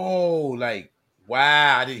 oh, like,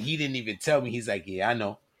 wow. He didn't even tell me. He's like, yeah, I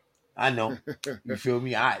know. I know. You feel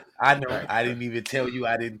me? I know. Right. I didn't even tell you.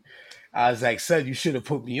 I was like, son, you should have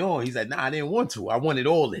put me on. He's like, nah, I didn't want to. I wanted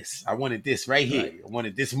all this. I wanted this right here. Right. I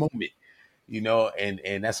wanted this moment.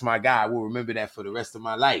 And that's my guy. I will remember that for the rest of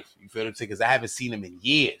my life. You feel what I'm saying? Because I haven't seen him in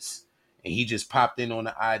years. And he just popped in on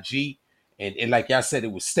the IG. And like y'all said,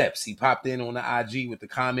 it was steps. He popped in on the IG with the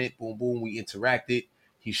comment. Boom, boom. We interacted.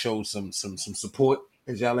 He showed some support,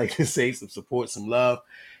 as y'all like to say, some support, some love.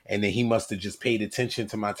 And then he must have just paid attention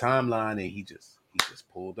to my timeline, and he just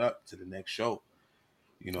pulled up to the next show.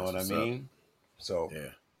 You know That's what I what's up. mean? So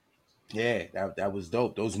Yeah. yeah, that was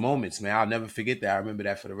dope. Those moments, man, I'll never forget that. I remember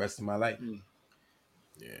that for the rest of my life.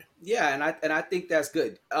 Yeah. Yeah, and I think that's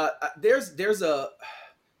good. There's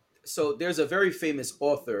a very famous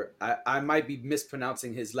author. I might be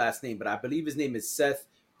mispronouncing his last name, but I believe his name is Seth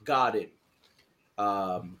Godin.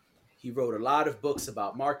 He wrote a lot of books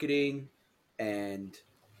about marketing, and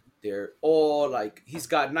they're all like, he's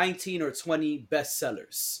got 19 or 20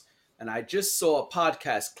 bestsellers. And I just saw a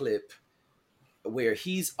podcast clip where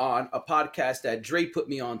he's on a podcast that Dre put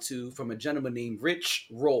me onto from a gentleman named Rich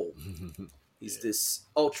Roll. He's this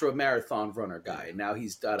ultra marathon runner guy. Now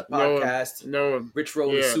he's got a podcast. No. Rich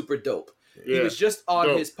Roll is super dope. Yeah. He was just on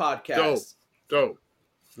Dope. his podcast. Dope.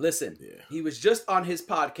 Listen, Yeah. he was just on his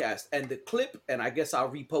podcast, and the clip, and I guess I'll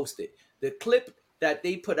repost it. The clip that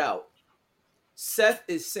they put out, Seth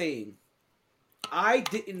is saying, I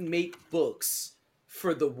didn't make books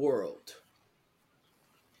for the world.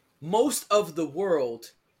 Most of the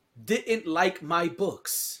world didn't like my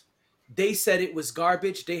books. They said it was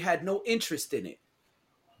garbage. They had no interest in it.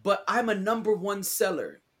 But I'm a number one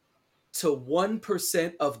seller to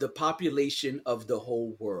 1% of the population of the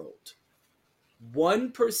whole world.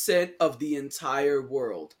 1% of the entire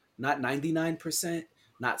world. Not 99%,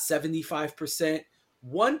 not 75%.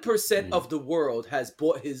 1% of the world has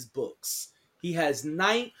bought his books. He has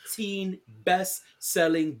 19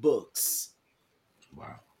 best-selling books.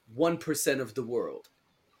 Wow. 1% of the world.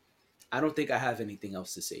 I don't think I have anything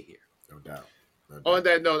else to say here. No doubt. On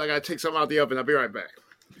that note, I gotta take something out the oven. I'll be right back.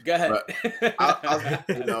 Go ahead.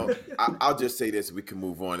 I'll just say this. We can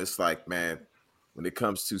move on. It's like, man, when it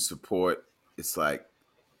comes to support, it's like,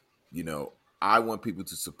 I want people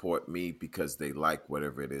to support me because they like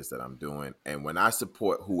whatever it is that I'm doing. And when I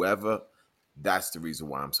support whoever, that's the reason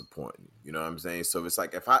why I'm supporting you. You know what I'm saying? So it's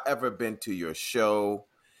like, if I ever been to your show,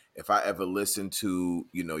 if I ever listened to,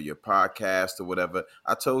 your podcast or whatever,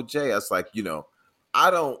 I told Jay, I was like,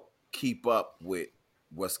 I don't keep up with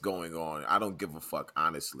what's going on. I don't give a fuck,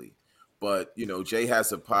 honestly. But, Jay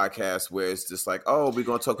has a podcast where it's just like, oh, we're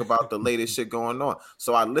going to talk about the latest shit going on.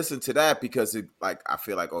 So I listen to that because I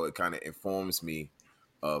feel like, it kind of informs me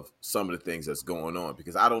of some of the things that's going on,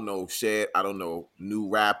 because I don't know shit. I don't know new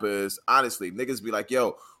rappers. Honestly, niggas be like,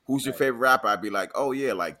 yo, who's your favorite rapper? I'd be like, oh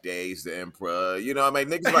yeah, like Days the Emperor. You know what I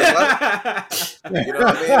mean? Niggas like, what? You know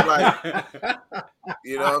what I mean? Like,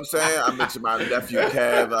 you know what I'm saying? I mentioned my nephew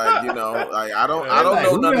Kev. Like, I don't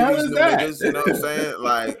know none of these new niggas. You know what I'm saying?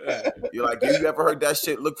 Like, you're like, you ever heard that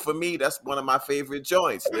shit? Look for Me. That's one of my favorite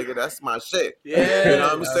joints, nigga. That's my shit. Yeah. You know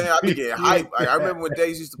what I'm saying? I be getting hype. Like, I remember when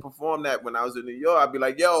Days used to perform that when I was in New York. I'd be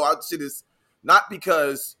like, yo, our shit is not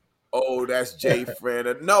because, oh, that's Jay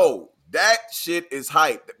Friend. No. That shit is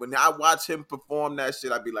hype. When I watch him perform that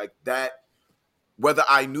shit, I'd be like, that, whether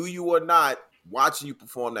I knew you or not, watching you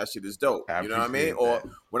perform that shit is dope. You know what I mean? Or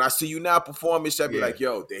when I see you now perform it, I'd be like,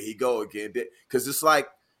 yo, there he go again. Because it's like,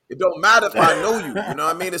 it don't matter if I know you. You know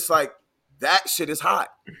what I mean? It's like, that shit is hot.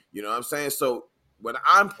 You know what I'm saying? So when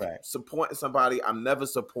I'm supporting somebody, I'm never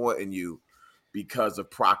supporting you because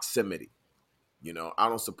of proximity. I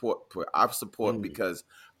don't support. I support because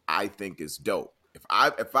I think it's dope. If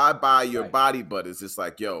I buy your body butters, it's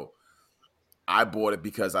like, yo, I bought it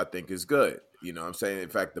because I think it's good. You know what I'm saying? In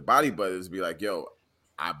fact, the body butters be like, yo,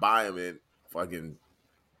 I buy them and fucking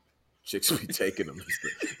chicks be taking them.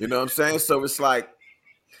 You know what I'm saying? So it's like.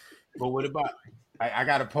 But what about, I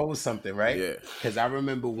got to pose something, right? Yeah. Because I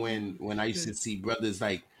remember when I used to see brothers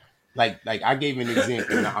like I gave an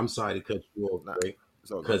example. Now, I'm sorry to cut you off, right?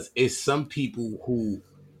 Because it's some people who,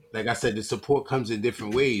 like I said, the support comes in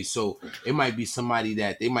different ways. So it might be somebody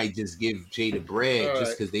that they might just give Jay the bread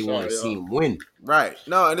just because they want to see him win. Right.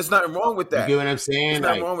 No, and there's nothing wrong with that. You get what I'm saying? There's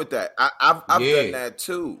nothing wrong with that. I've done that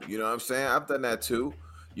too. You know what I'm saying? I've done that too.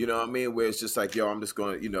 You know what I mean? Where it's just like, yo, I'm just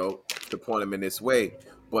going to, support him in this way.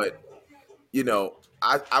 But,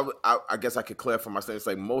 I guess I could clarify myself. It's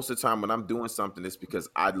like most of the time when I'm doing something, it's because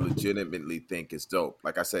I legitimately think it's dope.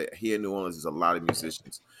 Like I said, here in New Orleans, there's a lot of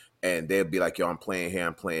musicians. And they'll be like, yo, I'm playing here,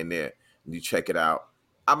 I'm playing there. And you check it out.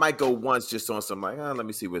 I might go once just on something like, let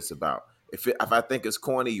me see what it's about. If I think it's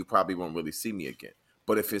corny, you probably won't really see me again.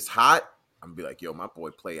 But if it's hot, I'm going to be like, yo, my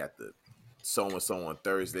boy play at the so-and-so on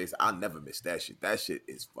Thursdays. I'll never miss that shit. That shit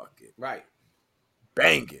is fucking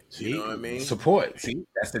banging. You know what I mean? Support. See,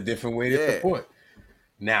 that's a different way to support.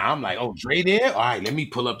 Now I'm like, oh, Dre there? All right, let me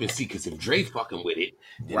pull up and see, because if Dre fucking with it,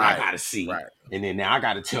 then I gotta see. Right. And then now I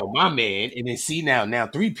gotta tell my man, and then see now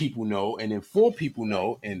 3 people know, and then 4 people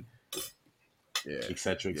know, and et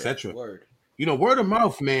cetera, et cetera. Word. Word of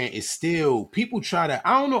mouth, man, is still, people try to,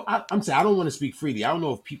 I don't know, I'm saying I don't want to speak freely. I don't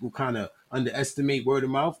know if people kind of underestimate word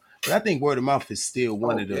of mouth, but I think word of mouth is still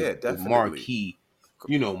one of the marquee,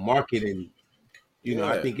 marketing.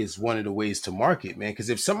 I think it's one of the ways to market, man.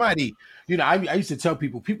 Because if somebody, I used to tell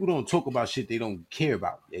people don't talk about shit they don't care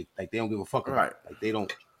about. They don't give a fuck about. Like they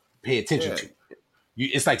don't pay attention to.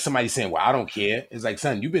 It's like somebody saying, well, I don't care. It's like,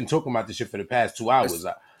 son, you've been talking about this shit for the past 2 hours.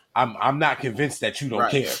 I'm not convinced that you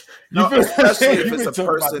don't care. No, especially if it's a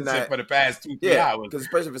person that for the past 2-3 hours. Because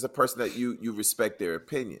especially if it's a person that you respect their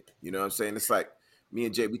opinion. You know what I'm saying? It's like me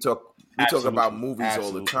and Jay, we talk about movies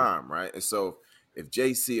all the time, right? And so if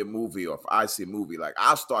Jay see a movie or if I see a movie, like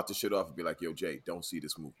I'll start the shit off and be like, yo, Jay, don't see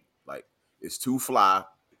this movie. Like it's too fly.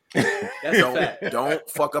 Don't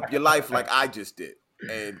fuck up your life like I just did.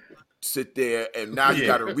 And sit there and now you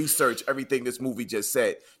got to research everything this movie just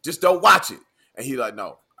said. Just don't watch it. And he like,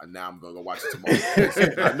 no, now I'm gonna go watch it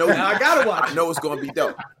tomorrow. I know I gotta watch it. I know it's gonna be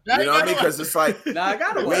dope. You know what I mean? Because it's like I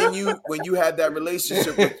gotta watch when you have that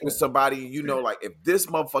relationship with somebody, you know, like if this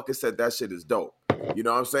motherfucker said that shit is dope, you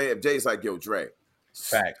know what I'm saying? If Jay's like, yo, Dre,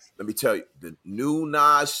 facts. Let me tell you, the new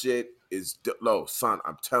Nas shit is low, son.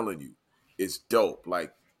 I'm telling you, it's dope.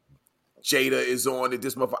 Like Jada is on it.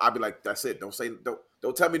 This motherfucker, I'll be like, that's it.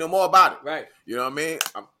 Don't tell me no more about it. Right. You know what I mean?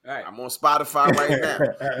 Right. I'm on Spotify right now.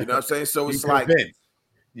 You know what I'm saying? So it's like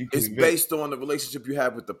it's based on the relationship you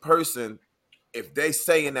have with the person. If they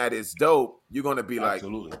saying that it's dope, you're gonna be like,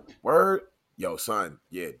 word, yo, son,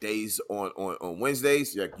 yeah, days on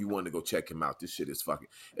Wednesdays, like you want to go check him out. This shit is fucking.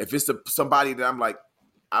 If it's somebody that I'm like,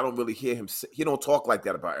 I don't really hear him. He don't talk like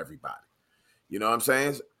that about everybody. You know what I'm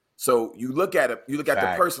saying? So you look at it, you look at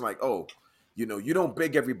the person like, oh, you know, you don't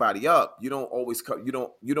big everybody up. You don't always you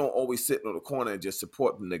don't always sit in the corner and just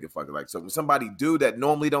support the nigga fucking like. So when somebody do that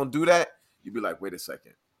normally don't do that, you be like, wait a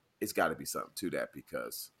second, it's got to be something to that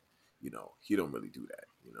because, you know, he don't really do that.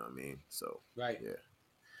 You know what I mean? So right, yeah.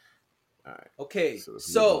 All right. Okay,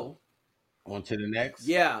 so on to the next.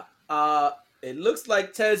 Yeah, it looks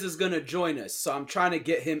like Tez is gonna join us, so I'm trying to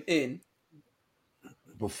get him in.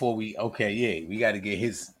 Before we we got to get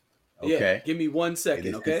his. Okay, yeah, give me 1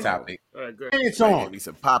 second. Okay, topic. All right, good. Pants on.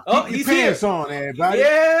 Some pop. Oh, he's here. Pants on, everybody.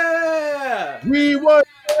 Yeah. We want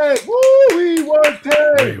that. Woo! We want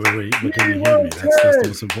that. Wait. But can you hear me? That's the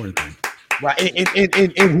most important thing. Right,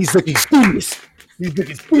 and he's looking studious. He's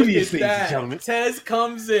looking studious, ladies and gentlemen. Tez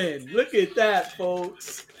comes in. Look at that,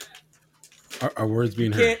 folks. Are words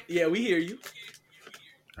being heard? Yeah, we hear you.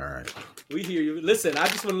 All right. We hear you. Listen, I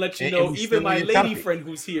just want to let you know, even my lady friend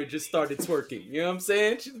who's here just started twerking. You know what I'm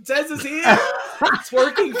saying? Tez is here.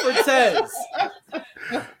 Twerking for Tez.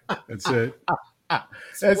 That's it. That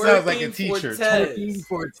sounds like a t-shirt. Twerking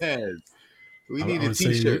for Tez. We need a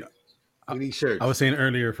t-shirt. We need shirts. I was saying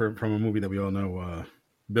earlier from a movie that we all know,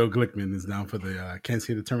 Bill Glickman is down for the, can't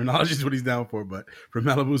say the terminology is what he's down for, but for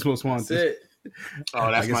Malibu's Most Wanted. That's it. Oh,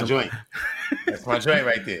 that's my joint. That's my joint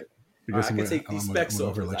right there. I can take these specs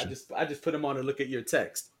off. I just put them on to look at your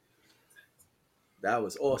text. That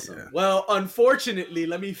was awesome. Yeah. Well, unfortunately,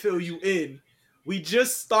 let me fill you in. We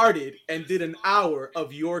just started and did an hour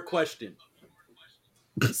of your question.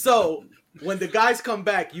 So when the guys come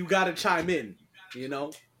back, you gotta chime in. You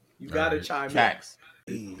know, you gotta chime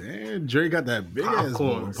in. Damn, Jerry got that big ass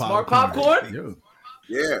popcorn. Smart popcorn. Yo.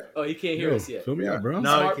 Yeah. Oh, he can't hear us yet. Fill me out, bro.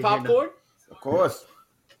 No, smart popcorn. Of course.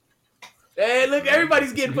 Hey, look,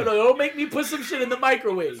 everybody's getting put on. Don't make me put some shit in the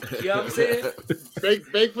microwave. You know what I'm saying?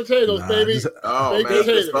 Baked potatoes, baby. Baked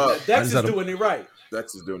potatoes. Dex is doing it right.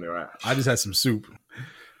 Dex is doing it right. I just had some soup.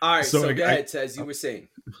 All right, so go ahead, Tez. You were saying.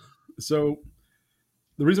 So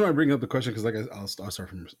the reason why I bring up the question, because I'll start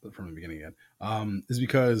from the beginning again, is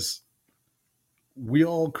because we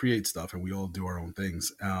all create stuff and we all do our own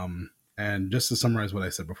things. And just to summarize what I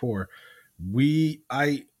said before, me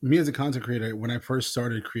as a content creator, when I first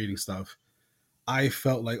started creating stuff, I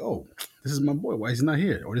felt like, oh, this is my boy. Why is he not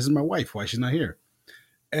here? Or this is my wife. Why she's not here?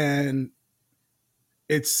 And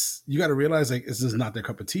you got to realize like this is not their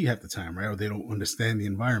cup of tea half the time, right? Or they don't understand the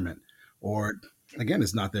environment, or again,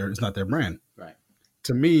 it's not their brand. Right.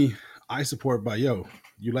 To me, I support by you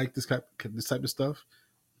like this type of stuff?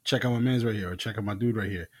 Check out my man's right here, or check out my dude right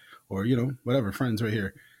here, or whatever, friends right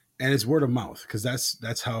here. And it's word of mouth because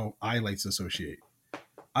that's how I like to associate.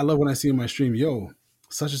 I love when I see in my stream,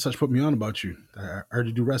 such and such put me on about you. I heard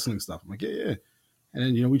you do wrestling stuff. I'm like, yeah.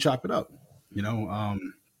 And then, we chop it up,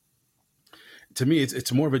 to me,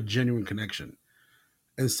 it's more of a genuine connection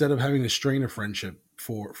instead of having a strain of friendship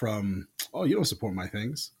from, oh, you don't support my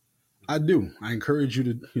things. I do. I encourage you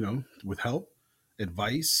to, with help,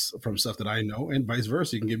 advice from stuff that I know, and vice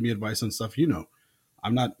versa. You can give me advice on stuff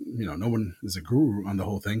I'm not, no one is a guru on the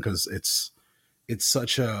whole thing because it's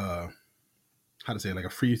such a, how to say, like a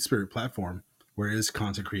free spirit platform where it is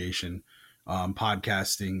content creation,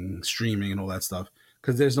 podcasting, streaming, and all that stuff.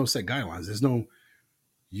 Because there's no set guidelines. There's no,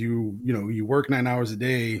 you work 9 hours a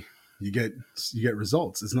day, you get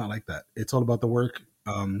results. It's not like that. It's all about the work.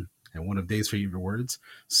 And one of Dave's favorite words,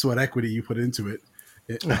 sweat equity you put into it.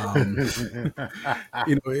 It's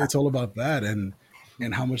all about that and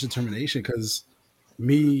how much determination. Because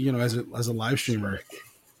me, as a live streamer,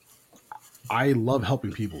 I love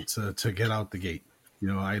helping people to get out the gate.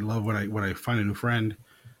 I love when I find a new friend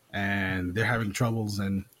and they're having troubles,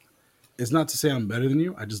 and it's not to say I'm better than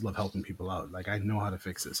you. I just love helping people out. Like, I know how to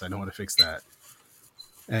fix this. I know how to fix that.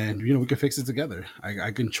 And, we can fix it together.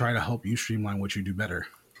 I can try to help you streamline what you do better.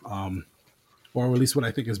 Or at least what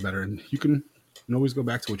I think is better. And you can You can always go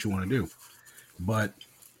back to what you want to do. But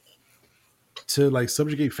to like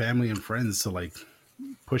subjugate family and friends to like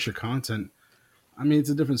push your content, I mean, it's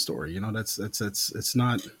a different story. You know, that's it's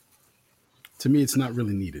not, to me, it's not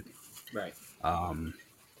really needed. Right.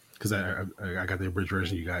 Because I got the abridged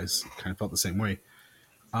version. You guys kind of felt the same way.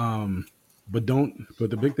 But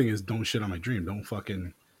the big thing is don't shit on my dream. Don't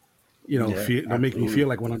fucking, don't make me feel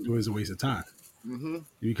like what I'm doing is a waste of time. Mm-hmm.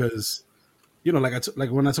 Because,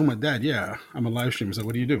 like when I told my dad, yeah, I'm a live streamer. So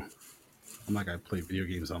what do you do? I'm like, I play video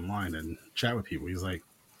games online and chat with people. He's like,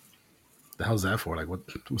 the hell's that for? Like,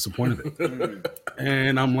 what's the point of it?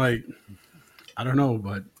 And I'm like, I don't know,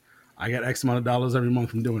 but I get X amount of dollars every month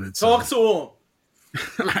from doing it. So Talk to him.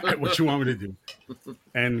 what you want me to do?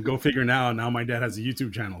 And go figure now my dad has a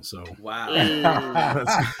YouTube channel. So wow.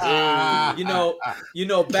 you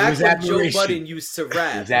know, back when Joe Budden used to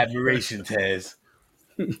rap. It was admiration, Taz.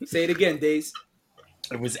 Say it again, Days.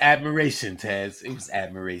 It was admiration, Taz. It was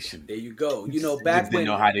admiration. There you go. You know, back didn't when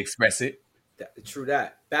know how to express it. True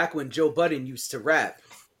that. Back when Joe Budden used to rap,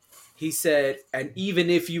 he said, "And even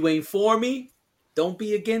if you ain't for me, don't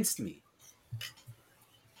be against me."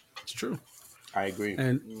 it's true. I agree.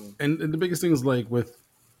 And the biggest thing is like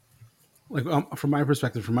from my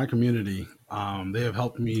perspective, from my community, they have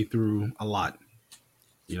helped me through a lot.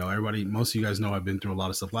 You know, most of you guys know I've been through a lot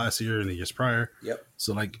of stuff last year and the years prior. Yep.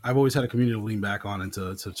 So like I've always had a community to lean back on and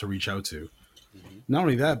to reach out to. Mm-hmm. Not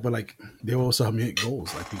only that, but like they also helped me hit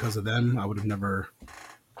goals. Like because of them, I would have never.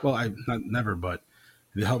 Well, but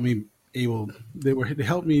they helped me they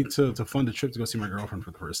helped me to fund a trip to go see my girlfriend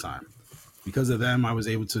for the first time. Because of them, I was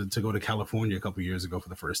able to go to California a couple of years ago for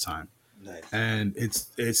the first time. Nice. And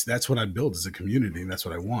that's what I build as a community, and that's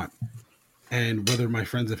what I want. And whether my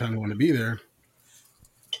friends and family want to be there,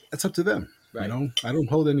 that's up to them. Right. You know, I don't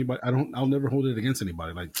hold anybody. I'll never hold it against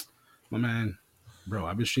anybody. Like, my man, bro,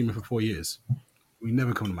 I've been streaming for 4 years. We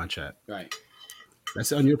never come to my chat. Right.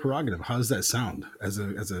 That's on your prerogative. How does that sound as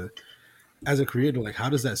a creator? Like, how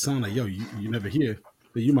does that sound? Like, yo, you never hear,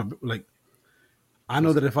 but you like. I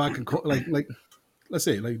know that if I can call, like, let's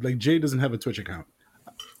say, like Jay doesn't have a Twitch account.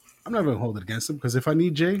 I'm never gonna hold it against him because if I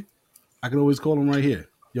need Jay, I can always call him right here.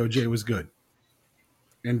 Yo, Jay was good,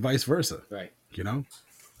 and vice versa. Right. You know,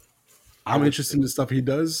 I'm interested in the stuff he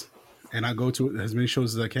does, and I go to as many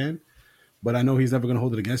shows as I can. But I know he's never gonna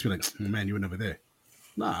hold it against me. Like, man, you were never there.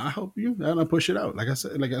 Nah, I help you and I push it out. Like I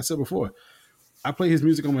said before, I play his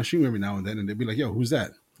music on my stream every now and then, and they'd be like, "Yo, who's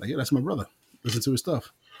that?" Like, yeah, that's my brother. Listen to his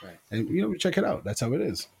stuff. Right. And check it out. That's how it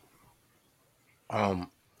is.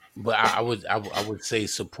 But I would say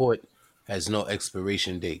support has no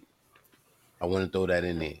expiration date. I want to throw that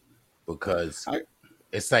in there because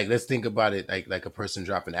it's like, let's think about it like a person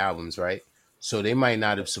dropping albums, right? So they might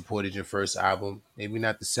not have supported your first album, maybe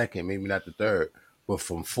not the second, maybe not the third, but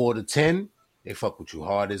from 4 to 10, they fuck with you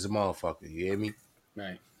hard as a motherfucker. You hear me?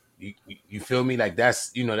 Right. You feel me? Like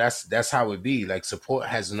that's how it be. Like support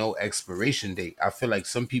has no expiration date. I feel like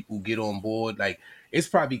some people get on board. Like it's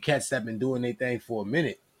probably cats that been doing their thing for a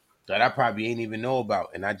minute that I probably ain't even know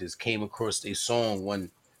about. And I just came across their song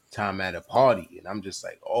one time at a party. And I'm just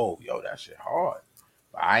like, oh, yo, that shit hard.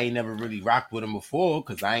 But I ain't never really rocked with them before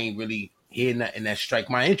because I ain't really hear nothing that strike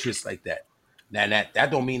my interest like that. Now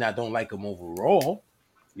that don't mean I don't like them overall.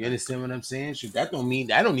 You understand what I'm saying? That don't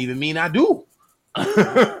even mean I do.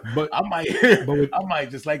 But I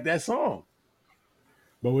might just like that song.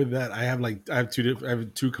 But with that, I have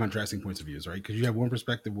two contrasting points of views, right? Because you have one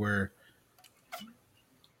perspective where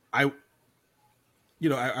I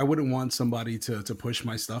wouldn't want somebody to push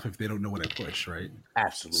my stuff if they don't know what I push, right?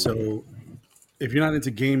 Absolutely. So if you're not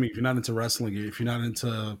into gaming, if you're not into wrestling, if you're not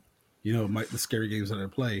into the scary games that I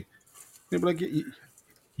play, they'd be like,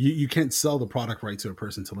 you can't sell the product right to a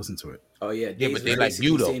person to listen to it. Oh yeah, but they like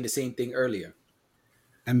you though. Saying the same thing earlier.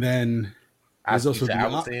 And then there's also I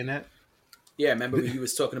was saying that. Yeah, remember when you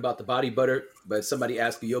was talking about the body butter, but somebody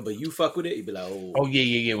asked you, yo, but you fuck with it? You'd be like, oh. Oh,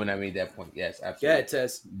 yeah, when I made that point. Yes, absolutely. Yeah,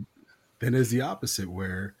 Tess. Then there's the opposite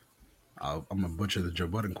where, I'm going to butcher the Joe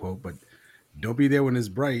Budden quote, but don't be there when it's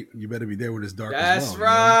bright. You better be there when it's dark as well. That's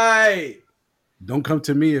right. Don't come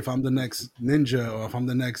to me if I'm the next ninja or if I'm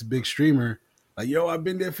the next big streamer. Like, yo, I've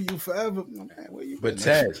been there for you forever. Man, where you but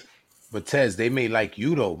Tez, they may like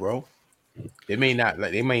you though, bro. They may not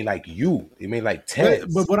like. They may like you. They may like Ted.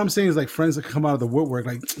 But what I'm saying is, like, friends that come out of the woodwork,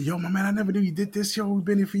 like, yo, my man, I never knew you did this. Yo, we've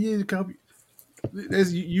been here for years.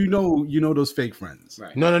 There's, you know those fake friends.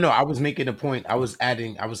 Right. No. I was making a point. I was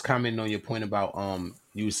commenting on your point about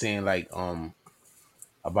you were saying like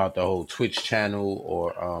about the whole Twitch channel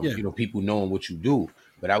or people knowing what you do.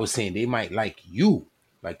 But I was saying they might like you,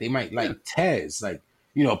 like they might like Tez, like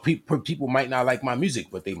people might not like my music,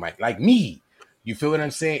 but they might like me. You feel what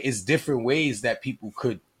I'm saying? It's different ways that people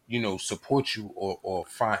could, support you or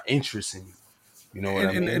find interest in you. You know what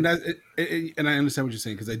I mean? And I understand what you're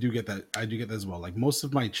saying, because I do get that. I do get that as well. Like, most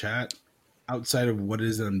of my chat outside of what it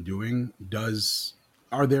is that I'm doing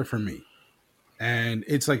are there for me. And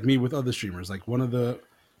it's like me with other streamers. Like, one of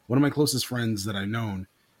my closest friends that I've known,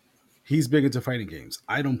 he's big into fighting games.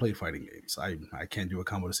 I don't play fighting games. I can't do a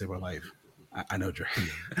combo to save my life. I know, Dre.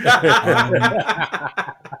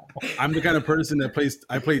 I'm the kind of person that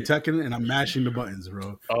I play Tekken and I'm mashing the buttons,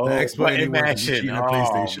 bro. Oh, the X button ain't working. mashing. On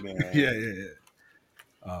PlayStation. Man. Yeah.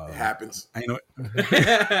 It happens. I know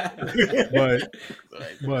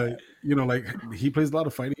but like, he plays a lot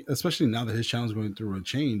of fighting, especially now that his channel's going through a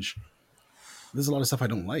change. There's a lot of stuff I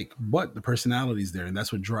don't like, but the personality's there, and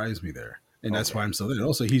that's what drives me there, and that's why I'm still there. And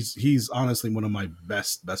also, he's honestly one of my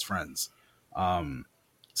best friends.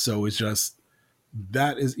 So it's just,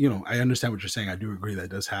 that is, I understand what you're saying. I do agree that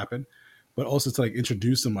does happen, but also to like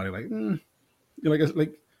introduce somebody like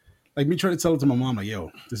me trying to tell it to my mom, like,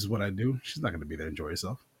 yo, this is what I do. She's not going to be there. Enjoy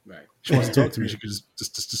yourself. Right. She wants to talk to me. She could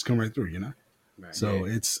just come right through, Right. So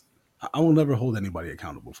I will never hold anybody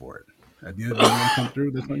accountable for it. At the end of the day, when you come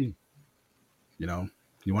through, that's on you.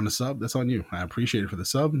 You want to sub? That's on you. I appreciate it for the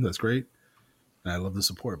sub. That's great. And I love the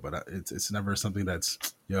support, but it's never something that's,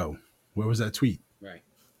 yo, where was that tweet? Right.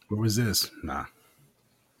 Where was this? Nah.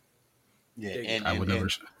 Yeah, I would never.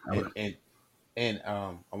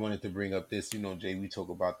 I wanted to bring up this. Jay, we talk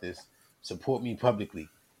about this. Support me publicly.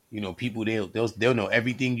 People they'll know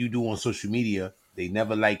everything you do on social media. They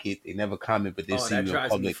never like it. They never comment, but they see you in public. That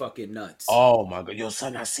drives me fucking nuts. Oh my god, yo,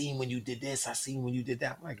 son, I seen when you did this. I seen when you did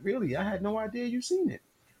that. I'm like, really? I had no idea you seen it,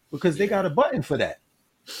 because they got a button for that.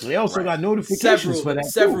 They also got notifications for that.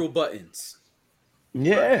 Several buttons.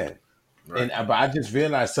 Yeah, right. But I just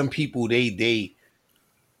realized some people they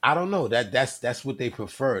I don't know, that's what they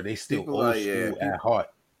prefer. They still old school at heart.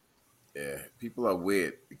 Yeah, people are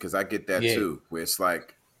weird, because I get that too, where it's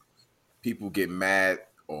like people get mad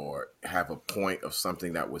or have a point of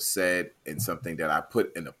something that was said in something that I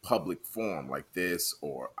put in a public forum like this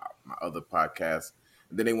or my other podcast,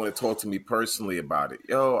 and then they want to talk to me personally about it.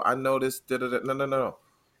 Yo, I noticed. No.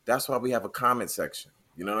 That's why we have a comment section.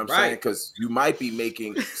 You know what I'm saying? Because you might be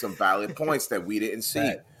making some valid points that we didn't see.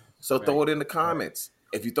 Right. So throw it in the comments.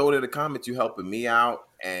 If you throw it in the comments, you're helping me out,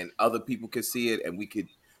 and other people can see it, and we could,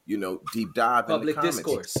 deep dive in the comments.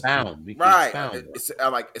 Public discourse.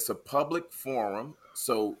 Right. It's a public forum.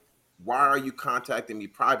 So why are you contacting me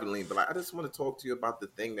privately and be like, I just want to talk to you about the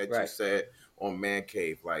thing that you said on Man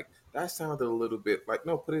Cave? Like, that sounded a little bit like,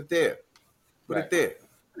 no, put it there. Put it there.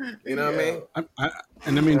 You know what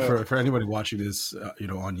I mean? For anybody watching this,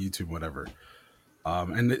 on YouTube, whatever.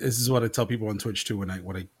 And this is what I tell people on Twitch too.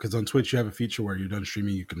 Because on Twitch you have a feature where you're done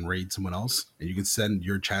streaming, you can raid someone else, and you can send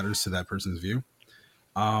your chatters to that person's view.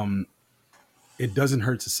 It doesn't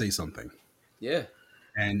hurt to say something. Yeah.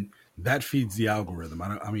 And that feeds the algorithm.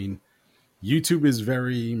 I mean, YouTube is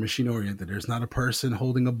very machine oriented. There's not a person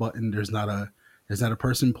holding a button. There's not a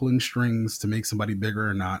person pulling strings to make somebody bigger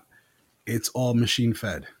or not. It's all machine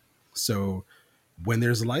fed. So when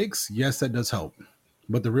there's likes, yes, that does help.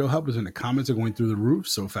 But the real help is when the comments are going through the roof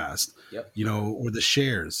so fast. Yep. Or the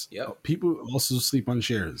shares. Yep. People also sleep on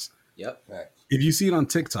shares. Yep. If you see it on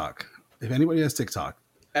TikTok, if anybody has TikTok,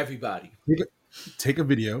 everybody take a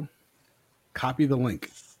video, copy the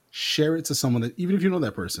link, share it to someone that, even if you know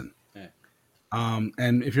that person. Yeah.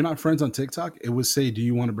 And if you're not friends on TikTok, it would say, do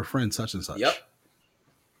you want to befriend such and such? Yep.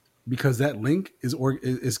 Because that link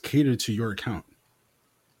is catered to your account.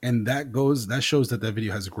 And that shows that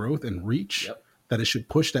video has growth and reach. Yep. That it should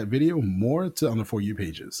push that video more on the For You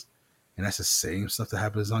pages. And that's the same stuff that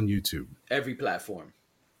happens on YouTube. Every platform.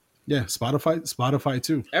 Yeah, Spotify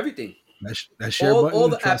too. Everything. That share button. All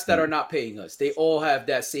the apps that are not paying us, they all have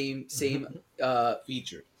that same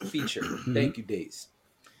feature. Thank you, Days.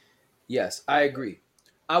 Yes, I agree.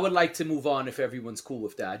 I would like to move on if everyone's cool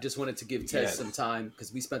with that. I just wanted to give Tess some time,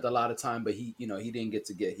 because we spent a lot of time, but he didn't get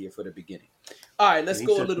to get here for the beginning. All right, let's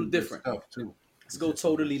go a little different. Let's go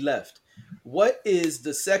totally left. What is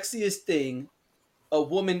the sexiest thing a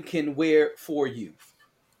woman can wear for you?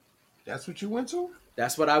 That's what you went to?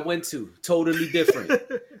 That's what I went to. Totally different.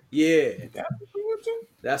 Yeah. That's what you went to?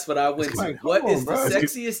 That's what I went to. What is the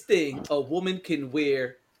sexiest thing a woman can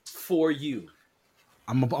wear for you?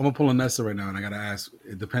 I'm gonna pull a Nessa right now, and I gotta ask.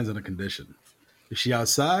 It depends on the condition. Is she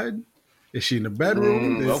outside? Is she in the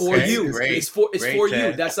bedroom? For you. It's for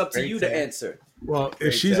you. That's up to you to answer. Well,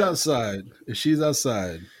 if she's outside,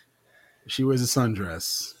 she wears a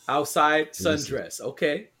sundress. Outside sundress.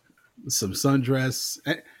 Okay. Some sundress.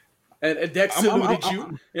 And Dex saluted you.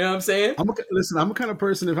 You know what I'm saying? Listen, I'm a kind of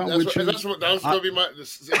person. If I'm with you, that's gonna be my.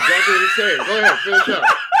 That's exactly what he's saying. Go ahead, finish up.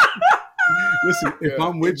 Listen, if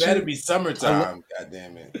I'm with you, it better be summertime. God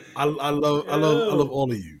damn it! I love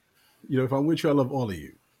all of you. You know, if I'm with you, I love all of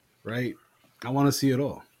you. Right? I want to see it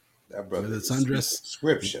all. That brother, whether it's undress,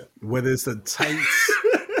 scripture, whether it's the tights,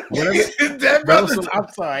 whatever. That brother, I'm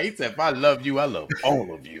sorry. He said, "If I love you, I love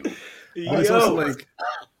all of you." But it's also like,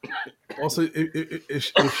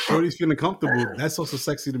 if Shorty's feeling comfortable, that's also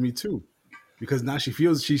sexy to me too, because now she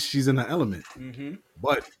feels she's in her element. Mm-hmm.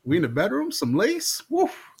 But we in the bedroom, some lace,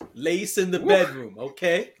 woof. Lace in the bedroom,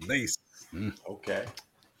 okay? Lace, okay.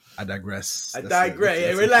 I digress. Hey,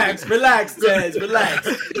 relax, Tez. Relax.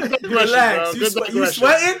 You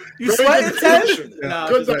sweating? You sweating, Tez?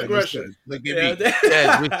 Good digression. Look at me,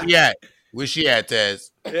 Tez. Where she at,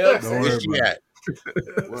 Tez? Where she at?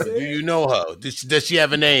 Do you know her? Does she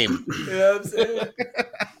have a name? You know what I'm saying?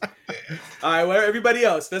 All right, well, everybody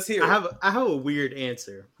else, let's hear it. I have a weird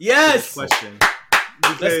answer. Yes. To this question.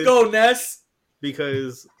 Let's go, Ness.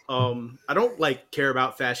 Because I don't care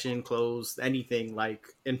about fashion, clothes, anything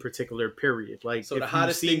in particular. Period. So the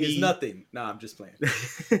hottest thing is nothing. Nah, I'm just playing.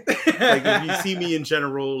 If you see me in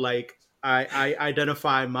general, I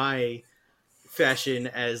identify my fashion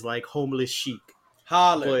as homeless chic.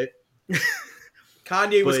 Holla. But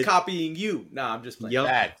Kanye was copying you. Nah, I'm just playing.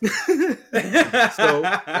 Yep. So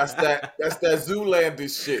that's that Zoolander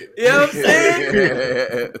shit. You know what I'm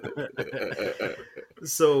saying?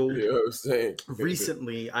 So you know what I'm saying?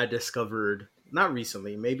 Recently I discovered, not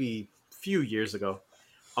recently, maybe a few years ago,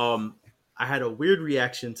 I had a weird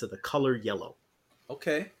reaction to the color yellow.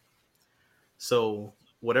 Okay. So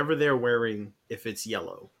whatever they're wearing, if it's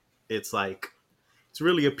yellow, it's it's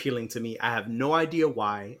really appealing to me. I have no idea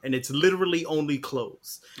why, and it's literally only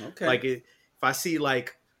clothes. Okay. If I see a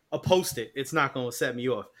Post-it, it's not going to set me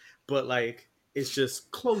off. But it's just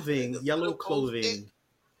clothing, yellow clothing.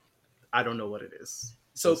 I don't know what it is.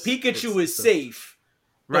 So Pikachu is safe,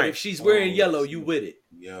 but right? If she's wearing yellow, you with it?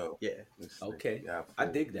 Yeah. Okay. I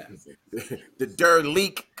dig that. The Der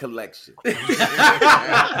Leak collection. You know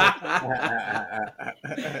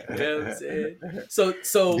what I'm saying? So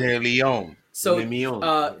De Leon. So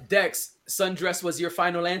Dex, sundress was your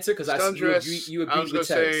final answer because you agreed I was with going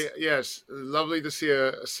to Tex. say yes. Lovely to see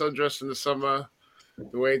a sundress in the summer.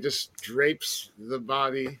 The way it just drapes the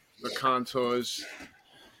body, the contours.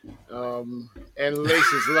 And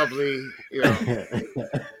lace is lovely, look,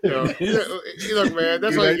 man.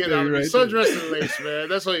 That's all you get out of me. Sundress and lace, man.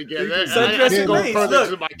 That's all you get. Sundress and lace.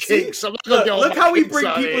 Look, my kinks. Look how we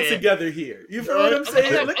bring people together here. You feel what I'm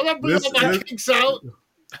saying? I'm not bringing all my kinks out.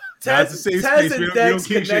 Tez and Dex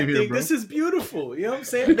connecting. This is beautiful. You know what I'm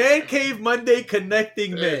saying? Man Cave Monday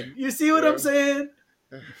connecting men. You see what I'm saying?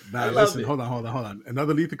 Nah, listen, hold on.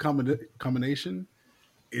 Another lethal combination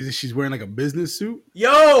is she's wearing a business suit.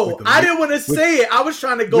 Yo, I didn't want to say it. I was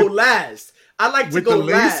trying to go last. I like to go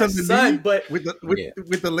last, son. But with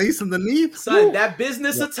the lace underneath, son, that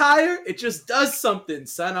business attire, it just does something,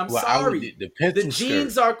 son. I'm sorry. The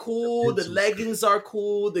jeans are cool. The leggings are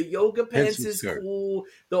cool. The yoga pants is cool.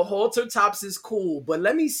 The halter tops is cool. But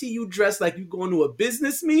let me see you dressed like you going to a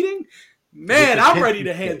business meeting. Man, I'm ready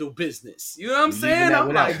to handle business. You know what I'm saying?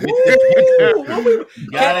 I'm like, woo!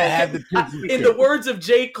 Gotta have the pencil. In the words of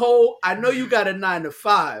J. Cole, I know you got a 9 to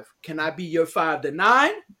 5. Can I be your 5 to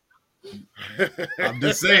 9? I'm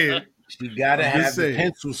just saying. She gotta have the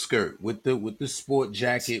pencil skirt with the sport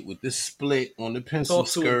jacket with the split on the pencil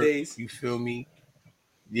skirt. You feel me?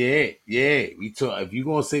 Yeah. We talk. If you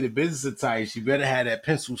gonna say the business attire, she better have that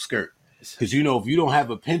pencil skirt. Because if you don't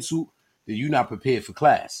have a pencil, then you're not prepared for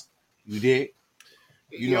class. You did.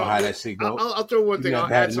 You know how that shit goes. I'll throw one thing.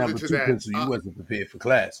 I'll add something to that. Pencil, you wasn't prepared for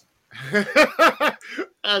class.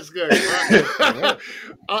 That's good.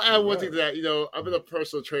 I'll add one thing to that. I've been a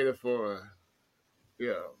personal trainer for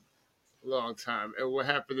a long time, and what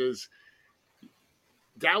happened is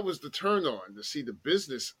that was the turn on to see the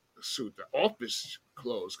business suit, the office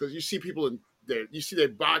clothes, because you see people you see their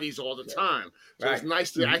bodies all the time. So it's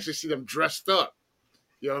nice to actually see them dressed up.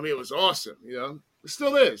 You know what I mean? It was awesome. It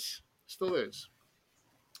still is.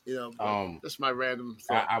 That's my random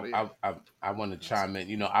thought. I want to chime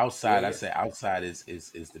in. Outside, I say outside is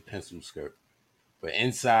the pencil skirt, but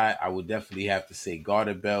inside, I would definitely have to say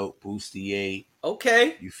garter belt, bustier.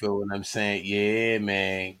 Okay, you feel what I'm saying? Yeah,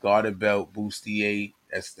 man, garter belt, bustier.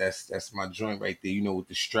 That's my joint right there. With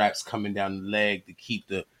the straps coming down the leg to keep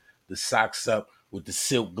the socks up, with the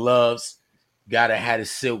silk gloves. Gotta have the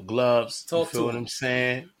silk gloves. You feel what I'm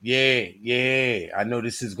saying? Yeah. I know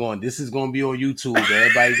this is going to be on YouTube.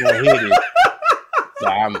 Everybody's gonna hear this.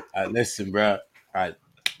 So listen, bro.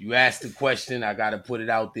 You asked the question, I gotta put it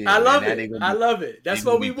out there. I man. love Now it. I love it. That's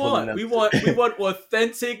what we want. We want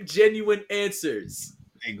authentic, genuine answers.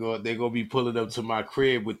 They gonna be pulling up to my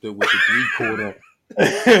crib with the 3/4.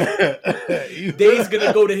 Dave's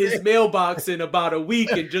gonna go to his mailbox in about a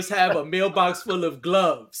week and just have a mailbox full of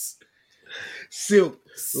gloves. silk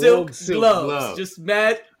gloves. Just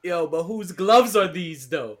mad, but whose gloves are these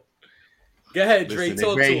though? Go ahead, Dre. Listen,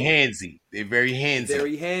 Talk they're to very him. handsy. They're very handsy.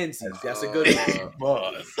 Very handsy. That's a good one.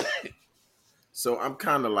 Boss. So I'm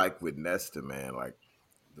kind of like with Nesta, man. Like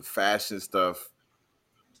the fashion stuff,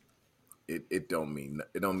 it don't mean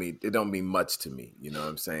much to me. You know what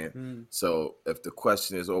I'm saying? So if the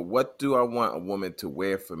question is, what do I want a woman to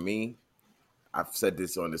wear for me? I've said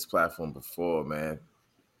this on this platform before, man.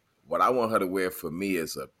 What I want her to wear for me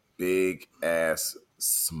is a big ass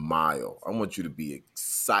smile. I want you to be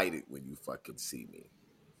excited when you fucking see me.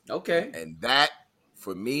 Okay. And that,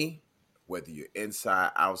 for me, whether you're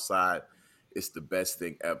inside, outside, it's the best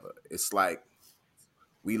thing ever. It's like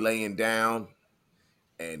we laying down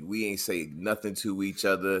and we ain't saying nothing to each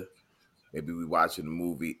other. Maybe we watching a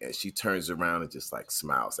movie and she turns around and just like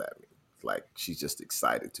smiles at me. Like she's just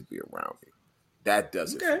excited to be around me. That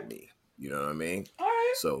does it for me. You know what I mean? All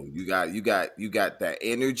right. So you got that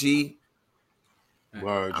energy.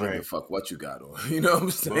 Word, I don't give a fuck what you got on. You know what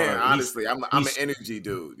I'm saying? Word. Honestly, I'm an energy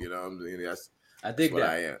dude. You know what I'm saying? I dig what that.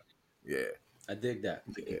 I am. Yeah. I dig that.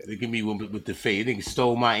 Look at me with the fade. Nigga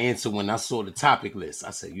stole my answer when I saw the topic list.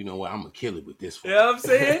 I said, you know what? I'm gonna kill it with this one. You know what I'm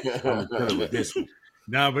saying? I'm gonna kill it with this one.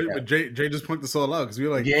 Nah, but Jay just punked us all out because we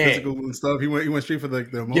were like physical and stuff. He went straight for the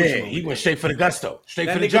emotional. Yeah, he went straight for the gusto. Straight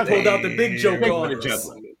that for the nigga juggler. pulled out the big joke Straight on for the us.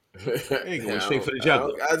 juggler. He going straight for the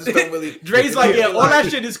juggler. I just don't really. Dre's like, yeah, all that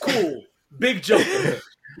shit is cool. Big joke.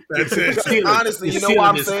 That's it. Honestly, you know why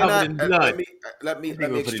I'm saying that? Let me for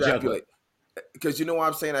the extrapolate. Because you know why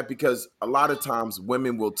I'm saying that? Because a lot of times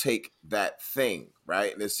women will take that thing,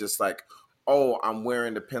 right? And it's just like, oh, I'm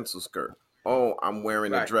wearing the pencil skirt. Oh, I'm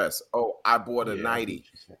wearing a dress. Oh, I bought a nightie.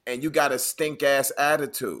 And you got a stink ass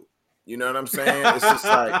attitude. You know what I'm saying? It's just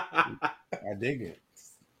like, I dig it.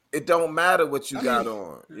 It don't matter what you got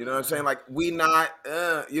on. You know what I'm saying? Like we not,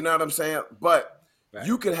 you know what I'm saying? But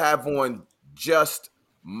you could have on just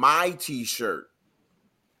my t-shirt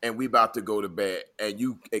and we about to go to bed and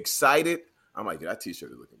you excited. I'm like, that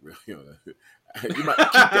t-shirt is looking real. You might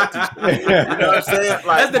keep that t-shirt. You know what I'm saying?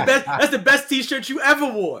 Like, That's the best t-shirt you ever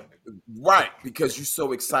wore. Right, because you're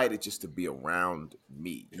so excited just to be around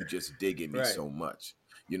me. You just digging me so much.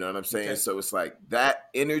 You know what I'm saying? Okay. So it's like that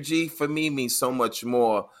energy for me means so much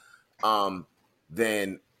more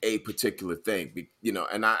than a particular thing. You know,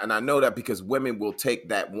 and I know that because women will take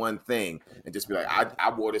that one thing and just be like,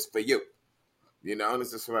 I wore this for you. You know, and it's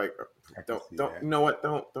just like, don't you know what?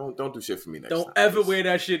 Don't do shit for me next time. Don't ever wear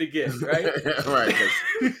that shit again, right? Right.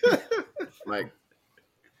 Like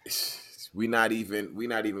we not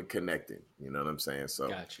even connecting. You know what I'm saying? So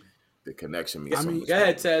got you. The connection means so much. Go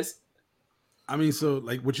ahead, Tez. I mean, so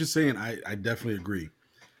like what you're saying, I definitely agree.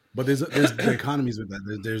 But there's the economies with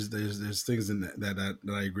that. There's things in that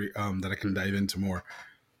I agree that I can dive into more.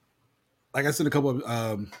 Like I said a couple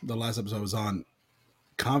of the last episode I was on,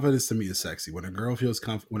 confidence to me is sexy. When a girl feels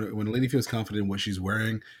when a lady feels confident in what she's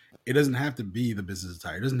wearing, it doesn't have to be the business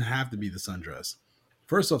attire. It doesn't have to be the sundress.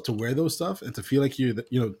 First off, to wear those stuff and to feel like to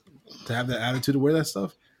have that attitude to wear that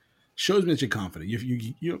stuff shows me that you're confident.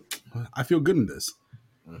 You I feel good in this.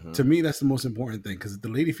 Mm-hmm. To me, that's the most important thing, because if the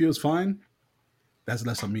lady feels fine, that's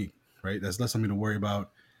less on me, right? That's less on me to worry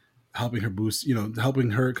about helping her boost,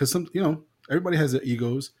 helping her, because everybody has their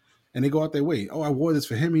egos and they go out their way. Oh, I wore this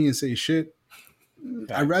for him. He didn't say shit.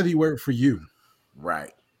 I'd rather you wear it for you.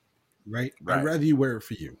 Right. I'd rather you wear it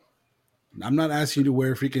for you. I'm not asking you to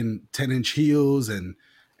wear freaking 10-inch heels and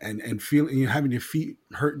feeling having your feet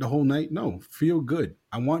hurt the whole night. No, feel good.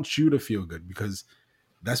 I want you to feel good, because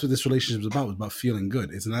that's what this relationship is about. It's about feeling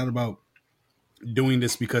good. It's not about doing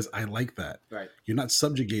this because I like that. Right. You're not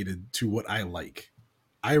subjugated to what I like.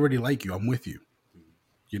 I already like you. I'm with you.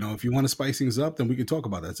 If you want to spice things up, then we can talk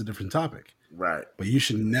about that. It's a different topic. Right. But you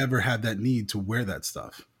should never have that need to wear that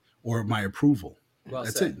stuff or my approval. Well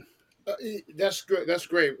that's said. it. That's great. That's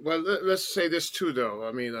great. Well, let's say this too, though.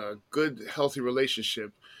 I mean, a good, healthy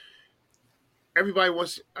relationship. Everybody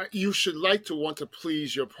you should want to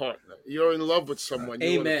please your partner. You're in love with someone.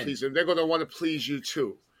 You want to please them. They're going to want to please you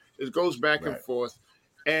too. It goes back and forth.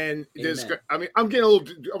 And I'm going a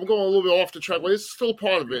little bit off the track, but it's still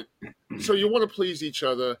part of it. So you want to please each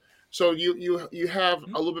other. So you have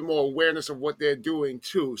a little bit more awareness of what they're doing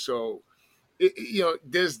too. So,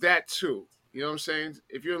 there's that too. You know what I'm saying?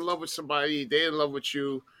 If you're in love with somebody, they're in love with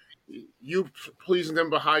you. you pleasing them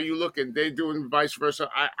by how you look, and they doing vice versa.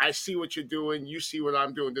 I see what you're doing, you see what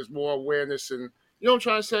I'm doing. There's more awareness, and you know what I'm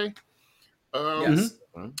trying to say. Yes.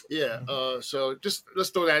 Yeah. So just let's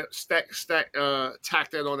throw that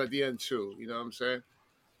tack that on at the end too. You know what I'm saying?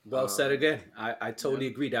 Well said again. I totally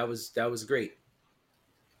agree. That was great.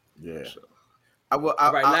 Yeah. So, I will.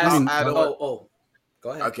 All right, I'll last. add on. Go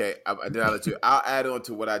ahead. Okay, then I'll let you. I'll add on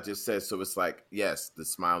to what I just said. So it's like, yes, the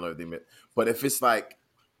smile and everything. But if it's like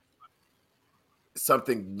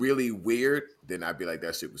something really weird, then I'd be like,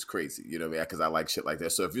 that shit was crazy. You know what I mean? Because I like shit like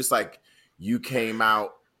that. So if it's like you came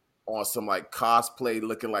out on some like cosplay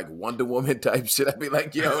looking like Wonder Woman type shit, I'd be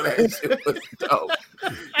like, yo, that shit was dope.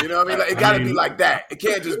 You know what I mean? Like, it got to be like that. It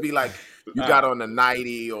can't just be like you got on a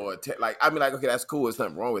 90 or like, I mean, like, okay, that's cool. There's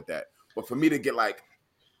nothing wrong with that. But for me to get like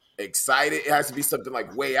excited, it has to be something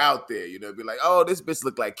like way out there. You know, be like, oh, this bitch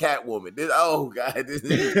look like Catwoman. Oh god, this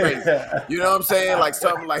is crazy. You know what I'm saying? Like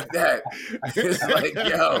something like that. It's like,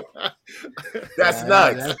 yo, that's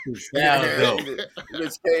nuts.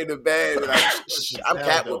 Bitch came to bed and like, I'm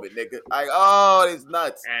Catwoman, nigga. Like, oh, it's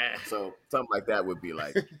nuts. So something like that would be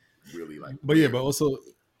like really like. But yeah, but also,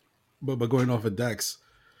 but going off of Dex,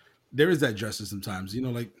 there is that gesture sometimes. You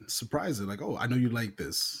know, like surprise it, like, oh, I know you like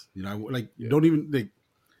this. You know, like don't even like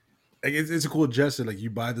it's a cool gesture. Like you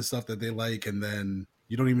buy the stuff that they like, and then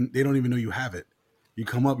they don't even know you have it. You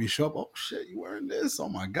come up, you show up. Oh shit, you wearing this? Oh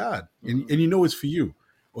my god! And you know it's for you,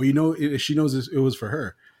 or you know she knows it was for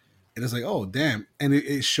her, and it's like, oh damn! And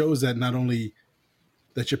it shows that not only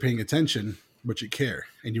that you're paying attention, but you care,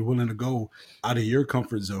 and you're willing to go out of your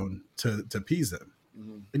comfort zone to appease them,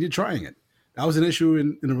 and you're trying it. That was an issue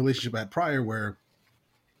in a relationship I had prior, where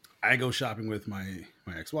I go shopping with my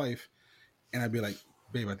ex-wife, and I'd be like,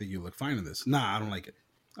 babe, I think you look fine in this. Nah, I don't like it.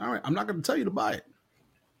 All right, I'm not going to tell you to buy it.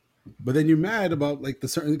 But then you're mad about like the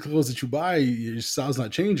certain clothes that you buy, your style's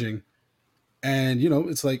not changing. And, you know,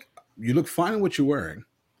 it's like, you look fine in what you're wearing,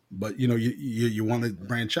 but, you know, you want to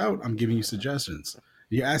branch out. I'm giving you suggestions.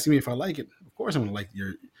 You're asking me if I like it. Of course, I'm going to like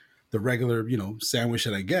the regular, you know, sandwich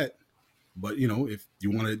that I get. But, you know, if you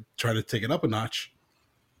want to try to take it up a notch,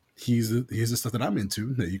 here's the stuff that I'm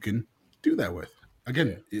into that you can do that with.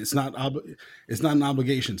 Again, it's not an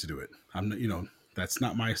obligation to do it. I'm not, you know, that's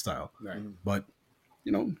not my style. Right. But,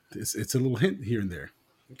 you know, it's a little hint here and there.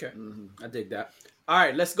 Okay. I dig that. All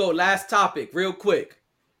right, let's go. Last topic, real quick.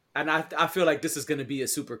 And I feel like this is going to be a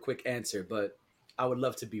super quick answer, but I would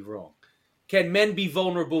love to be wrong. Can men be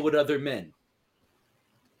vulnerable with other men?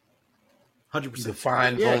 100%.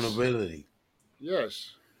 Define vulnerability.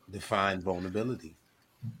 Yes. Define vulnerability.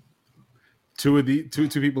 Two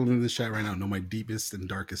people in this chat right now know my deepest and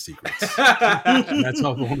darkest secrets. That's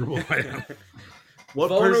how vulnerable I am. What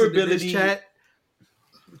person in this chat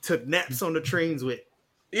took naps on the trains with?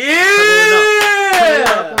 Yeah! Pulling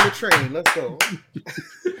up on the train. Let's go.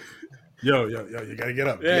 Yo, you gotta get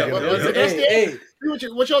up. Yeah, Hey.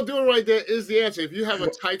 What y'all doing right there is the answer. If you have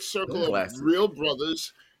a tight circle of real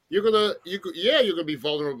brothers, you're gonna be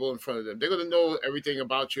vulnerable in front of them. They're gonna know everything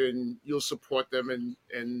about you, and you'll support them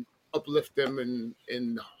and uplift them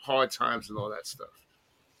in hard times and all that stuff.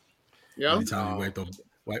 Yeah. Anytime you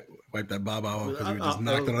wipe that bob out because we just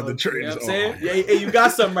knocked it on the train. You know what I'm saying? Yeah, you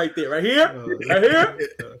got something right there. Right here? Right here?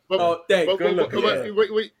 But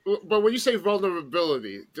when you say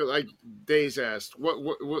vulnerability, like Days asked, what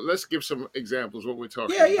let's give some examples what we're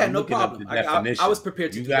talking about. Yeah, no problem. I was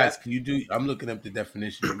prepared to you do guys, that. Can you do? I'm looking up the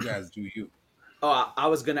definition. You guys do you. Oh, I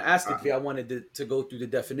was gonna ask if I wanted to go through the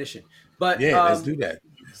definition, but yeah, let's do that.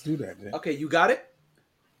 Let's do that, man. Okay, you got it.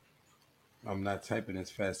 I'm not typing as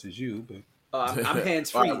fast as you, but I'm hands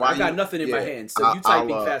free. I got nothing in my hands, so you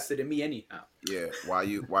typing faster than me anyhow. Yeah, while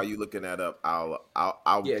you looking that up, I'll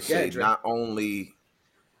say ahead, not only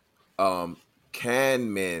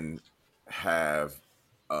can men have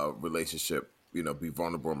a relationship, you know, be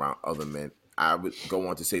vulnerable around other men, I would go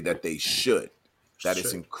on to say that they should. That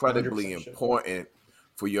is incredibly important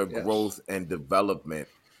for your growth and development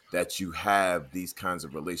that you have these kinds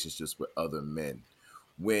of relationships with other men.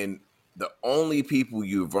 When the only people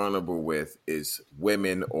you're vulnerable with is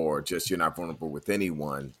women, or just you're not vulnerable with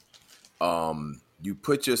anyone, you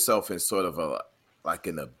put yourself in sort of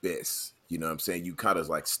an abyss. You know what I'm saying? You kind of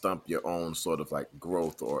like stump your own sort of like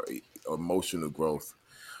growth or emotional growth.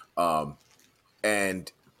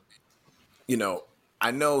 And, you know, I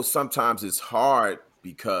know sometimes it's hard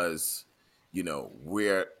because, you know,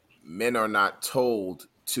 men are not told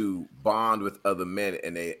to bond with other men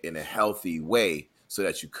in a healthy way so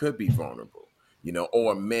that you could be vulnerable, you know,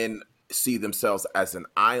 or men see themselves as an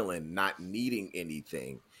island not needing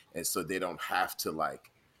anything. And so they don't have to like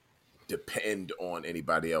depend on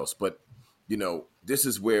anybody else. But this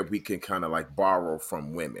is where we can kind of like borrow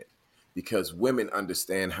from women, because women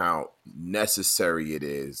understand how necessary it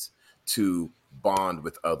is to bond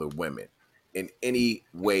with other women in any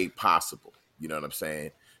way possible. You know what I'm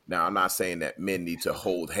saying? Now, I'm not saying that men need to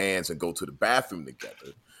hold hands and go to the bathroom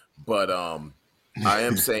together, but I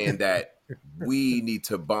am saying that we need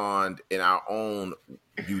to bond in our own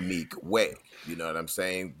unique way. You know what I'm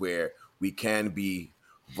saying? Where we can be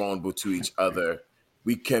vulnerable to each other.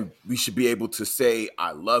 We should be able to say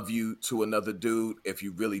I love you to another dude if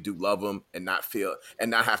you really do love him, and not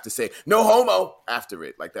have to say no homo after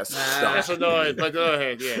it. Like, that's dumb. That's annoying. But go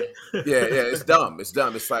ahead, yeah. Yeah, it's dumb. It's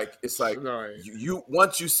dumb. It's like Annoying. you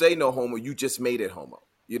once you say no homo, you just made it homo.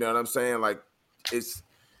 You know what I'm saying? Like, it's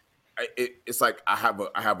like I have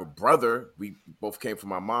a brother. We both came from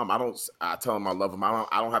my mom. I tell him I love him. I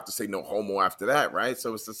don't have to say no homo after that, right?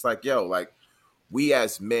 So it's just like, yo, like, we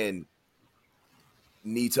as men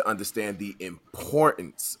need to understand the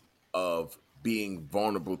importance of being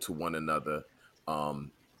vulnerable to one another,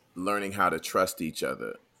 learning how to trust each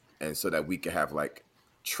other, and so that we can have like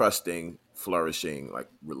trusting, flourishing like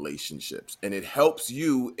relationships. And it helps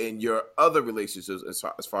you in your other relationships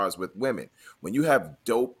as far as with women. When you have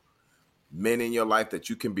dope men in your life that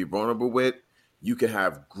you can be vulnerable with, you can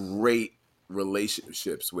have great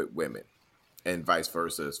relationships with women, and vice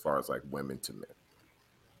versa as far as like women to men.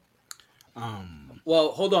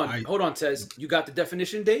 Well, hold on, Tez. You got the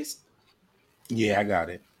definition, Days? Yeah, I got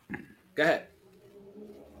it. Go ahead.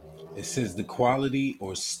 It says the quality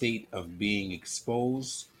or state of being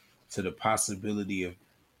exposed to the possibility of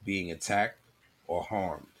being attacked or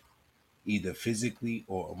harmed, either physically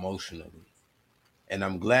or emotionally. And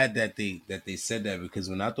I'm glad that they said that, because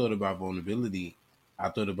when I thought about vulnerability, I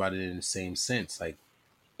thought about it in the same sense. Like,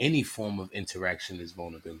 any form of interaction is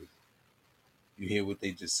vulnerability. You hear what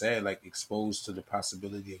they just said, like exposed to the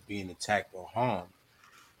possibility of being attacked or harmed.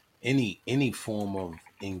 Any form of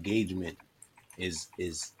engagement is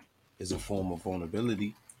a form of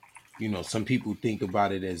vulnerability. Some people think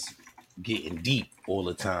about it as getting deep all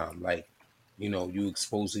the time, like, you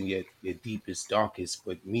exposing your deepest, darkest.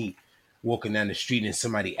 But me walking down the street and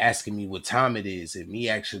somebody asking me what time it is, and me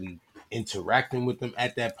actually interacting with them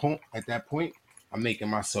at that point, I'm making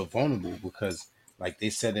myself vulnerable, because, like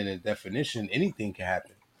they said in the definition, anything can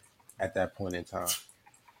happen at that point in time.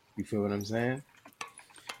 You feel what I'm saying?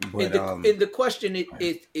 But in the question,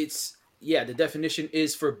 it's yeah. The definition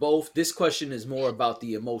is for both. This question is more about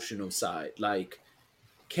the emotional side. Like,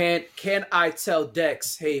 can I tell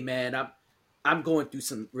Dex, hey man, I'm going through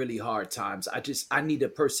some really hard times. I need a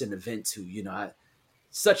person to vent to.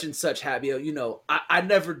 Such and such happened. I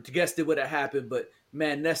never guessed it would have happened, but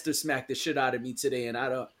man, Nestor smacked the shit out of me today, and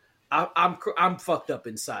I'm fucked up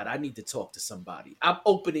inside. I need to talk to somebody. I'm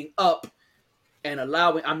opening up and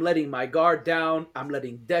I'm letting my guard down. I'm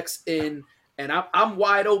letting Dex in, and I'm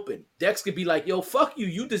wide open. Dex could be like, yo, fuck you.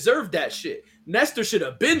 You deserve that shit. Nestor should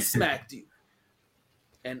have been smacked you.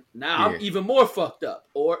 And now I'm even more fucked up.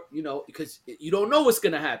 Or, because you don't know what's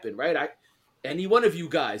going to happen, right? Any one of you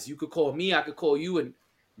guys, you could call me, I could call you, and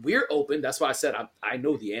we're open. That's why I said I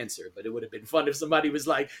know the answer, but it would have been fun if somebody was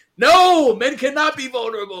like, no, men cannot be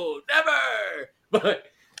vulnerable. Never. But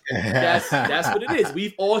that's what it is.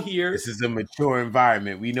 We've all here. This is a mature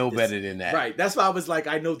environment. We know better than that. Right. That's why I was like,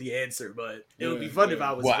 I know the answer, but it would be fun if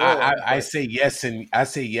I was wrong. I say yes and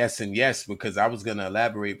yes, because I was gonna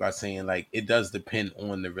elaborate by saying, like, it does depend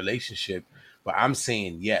on the relationship, but I'm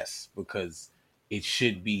saying yes because it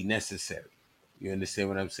should be necessary. You understand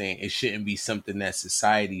what I'm saying? It shouldn't be something that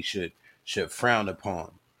society should frown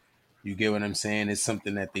upon. You get what I'm saying? It's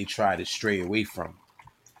something that they try to stray away from.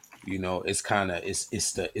 It's kind of it's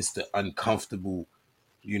the uncomfortable,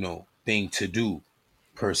 thing to do,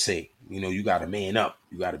 per se. You got to man up.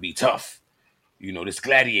 You got to be tough. This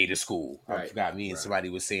gladiator school. Right. I forgot, me and somebody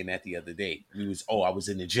was saying that the other day. I was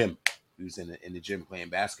in the gym. We was in the gym playing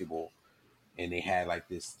basketball, and they had like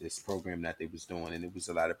this program that they was doing, and it was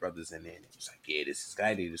a lot of brothers in there. And it was like, yeah, this is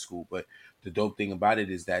gladiator school. But the dope thing about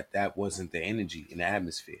it is that wasn't the energy in the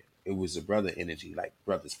atmosphere. It was a brother energy. Like,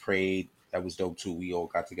 brothers prayed. That was dope too. We all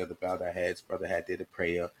got together, bowed our heads. Brother did a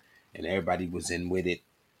prayer, and everybody was in with it.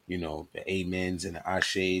 The amens and the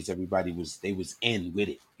ashes. Everybody was in with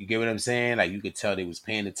it. You get what I'm saying? Like, you could tell they was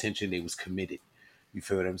paying attention. They was committed. You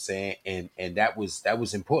feel what I'm saying? And that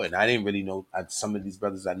was important. I didn't really know some of these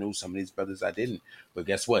brothers I knew, some of these brothers I didn't. But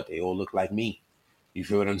guess what? They all look like me. You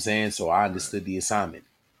feel what I'm saying? So I understood the assignment.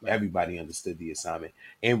 Everybody understood the assignment.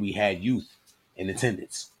 And we had youth in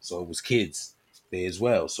attendance. So it was kids there as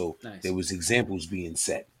well. So There was examples being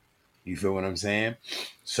set. You feel what I'm saying?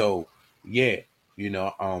 So yeah,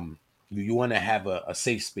 You want to have a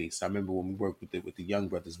safe space. I remember when we worked with the young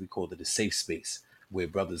brothers, we called it a safe space where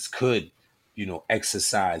brothers could,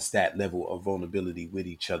 exercise that level of vulnerability with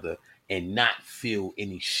each other and not feel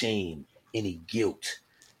any shame, any guilt.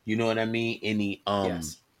 You know what I mean? Any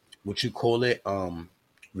Yes. what you call it?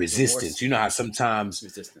 Resistance. Remorse. You know how sometimes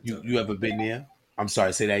Resistance. you Okay. ever been there? I'm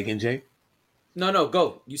sorry, say that again, Jay. No,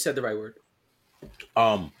 go. You said the right word.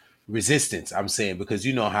 um Resistance, I'm saying, because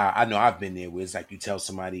you know how I know I've been there where it's like you tell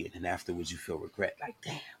somebody and then afterwards you feel regret, like,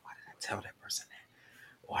 damn, why did I tell that person that,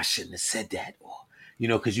 or I shouldn't have said that, or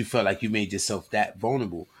because you felt like you made yourself that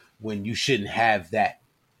vulnerable when you shouldn't have that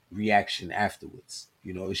reaction afterwards.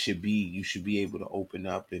 It should be, you should be able to open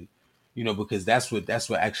up, and because that's what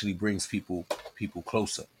actually brings people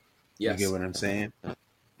closer. You get Yes. what I'm saying?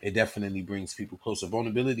 It definitely brings people closer.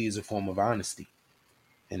 Vulnerability is a form of honesty,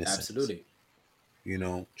 in a sense. Absolutely.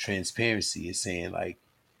 Transparency is saying, like,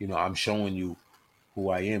 I'm showing you who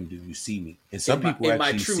I am. Do you see me? And some In my people in my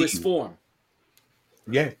actually see truest you. form.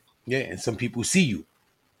 Yeah, yeah. And some people see you,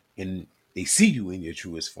 and they see you in your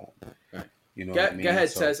truest form. Right. You know Go, what I mean? go ahead,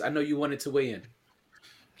 So, Tez. I know you wanted to weigh in.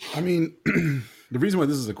 I mean, the reason why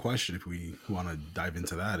this is a question, if we want to dive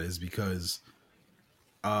into that, is because,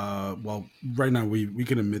 well, right now we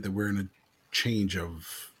can admit that we're in a change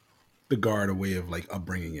of the guard, a way of like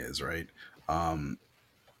upbringing is, right?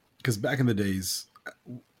 Because back in the days,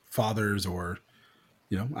 fathers, or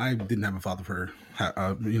I didn't have a father for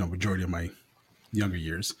majority of my younger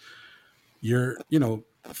years.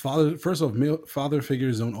 Father, first off, male father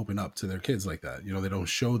figures don't open up to their kids like that. They don't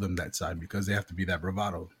show them that side because they have to be that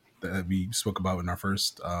bravado that we spoke about in our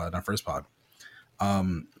first pod.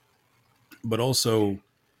 Um, but also,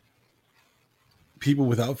 people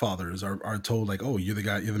without fathers are told, like, oh, you're the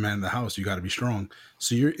guy, you're the man in the house, you got to be strong.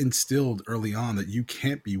 So you're instilled early on that you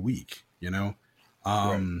can't be weak. right.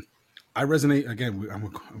 I resonate again.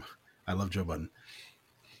 I love Joe Budden.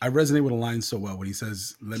 I resonate with a line so well when he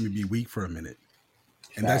says, "Let me be weak for a minute."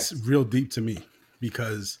 And that's Facts. real deep to me,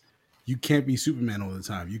 because you can't be Superman all the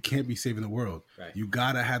time. You can't be saving the world. Right. You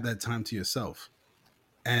got to have that time to yourself.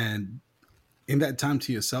 And in that time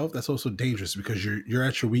to yourself, that's also dangerous because you're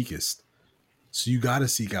at your weakest. So you got to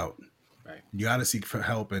seek out. Right. You got to seek for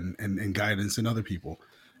help and guidance in other people.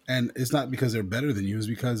 And it's not because they're better than you, it's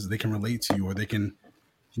because they can relate to you, or they can,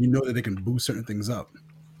 that they can boost certain things up.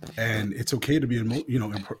 And it's okay to be,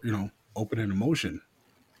 open in emotion.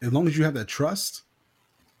 As long as you have that trust,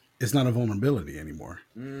 it's not a vulnerability anymore.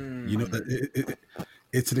 That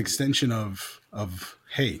it's an extension of,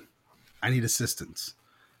 hey, I need assistance.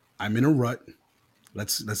 I'm in a rut.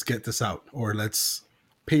 Let's get this out, or let's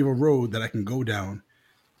pave a road that I can go down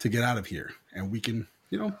to get out of here. And we can,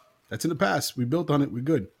 that's in the past. We built on it. We're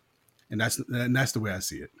good. And that's the way I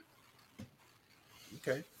see it.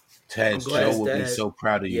 Okay. I'm Tez, Joe glad will be that so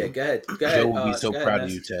proud of Yeah. you. Go ahead. Go Joe ahead. will be so Go ahead, proud of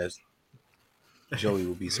Ness. you, Tez. Joey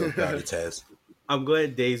will be so proud of Tez. I'm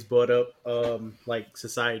glad Dave's brought up like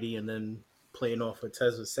society, and then playing off what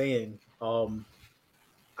Tez was saying.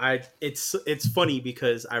 It's funny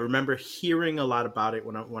because I remember hearing a lot about it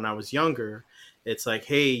when I was younger. It's like,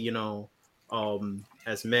 hey,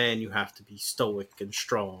 as men you have to be stoic and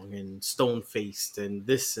strong and stone faced and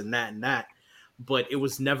this and that and that. But it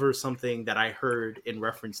was never something that I heard in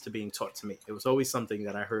reference to being taught to me. It was always something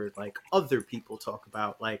that I heard like other people talk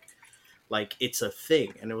about, like it's a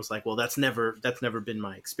thing, and it was like, well, that's never been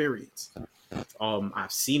my experience.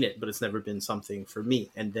 I've seen it, but it's never been something for me.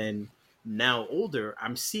 And then now older,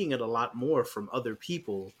 I'm seeing it a lot more from other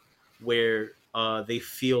people, where they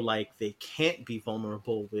feel like they can't be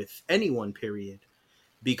vulnerable with anyone, period,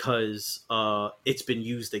 because it's been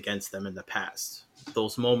used against them in the past.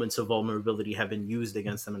 Those moments of vulnerability have been used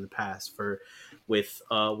against them in the past with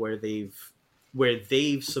where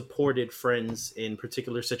they've supported friends in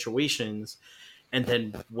particular situations, and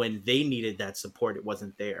then when they needed that support, it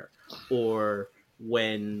wasn't there, or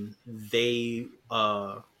when they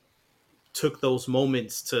took those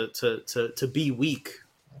moments to be weak,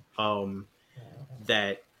 um,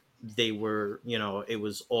 that they were, it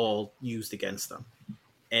was all used against them.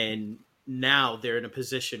 And now they're in a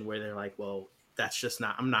position where they're like, well, that's just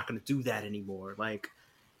not, I'm not going to do that anymore. Like,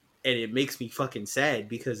 and it makes me fucking sad,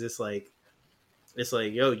 because it's like,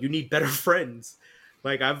 yo, you need better friends.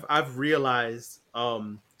 Like, I've realized,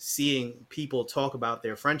 seeing people talk about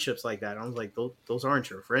their friendships like that, I was like, those aren't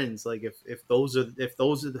your friends. Like, if those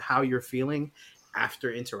are how you're feeling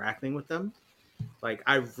after interacting with them, like,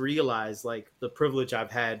 I've realized, like, the privilege I've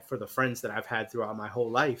had for the friends that I've had throughout my whole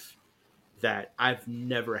life, that I've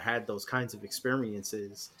never had those kinds of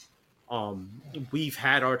experiences. We've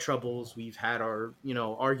had our troubles, we've had our,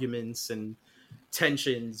 arguments and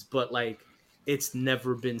tensions, but like, it's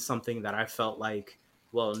never been something that I felt like,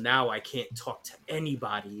 well, now I can't talk to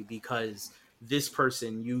anybody because this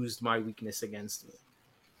person used my weakness against me.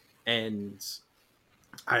 And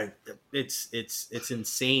I it's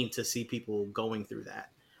insane to see people going through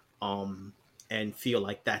that, um, and feel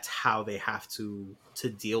like that's how they have to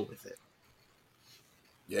deal with it.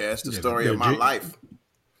 Yeah, it's the Yeah, story of my life.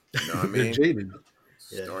 You know what I they're mean? jaded.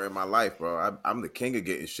 Yeah. Story of my life, bro. I'm the king of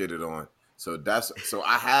getting shitted on. So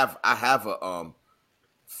I have a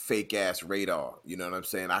fake ass radar. You know what I'm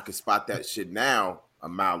saying? I can spot that shit now a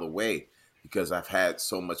mile away because I've had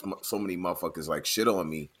so many motherfuckers like shit on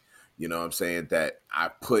me. You know what I'm saying? That I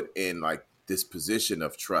put in like this position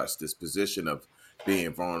of trust, this position of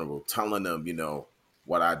being vulnerable, telling them,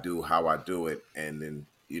 what I do, how I do it, and then,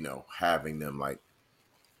 having them like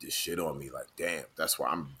this shit on me. Like, damn, that's why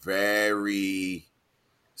I'm very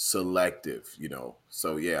selective,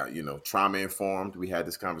 So yeah, trauma informed. We had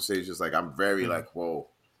this conversation. It's like I'm very like, whoa,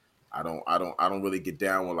 I don't really get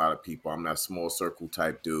down with a lot of people. I'm not small circle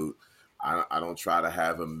type dude. I don't try to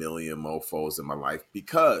have a million mofos in my life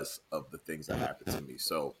because of the things that happen to me.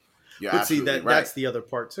 So you're But see, absolutely right. that's the other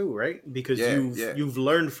part too, right? Because Yeah, you've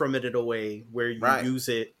learned from it in a way where you Right. use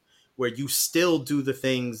it, where you still do the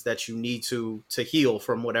things that you need to heal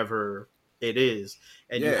from whatever it is,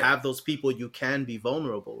 and you Yeah. have those people you can be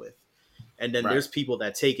vulnerable with. And then Right. there's people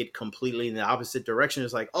that take it completely in the opposite direction.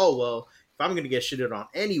 It's like, oh well, if I'm gonna get shitted on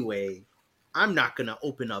anyway, I'm not gonna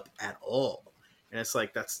open up at all. And it's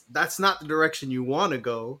like that's not the direction you want to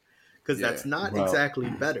go, because Yeah. that's not Well- exactly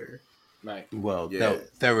better. Right. Well, Yeah.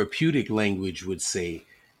 therapeutic language would say,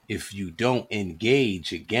 if you don't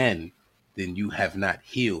engage again, then you have not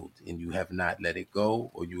healed and you have not let it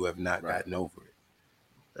go, or you have not Right. gotten over it.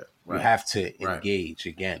 You Right. have to Right. engage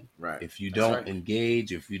again. Right. If you That's don't right.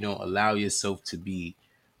 engage, if you don't allow yourself to be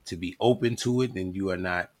open to it, then you're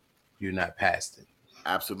not past it.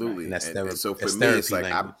 Absolutely. And that's And so for that's me, it's therapy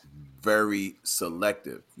like language. I'm very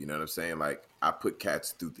selective. You know what I'm saying? Like I put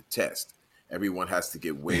cats through the test. Everyone has to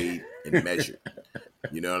get weighed and measured.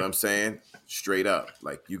 You know what I'm saying? Straight up.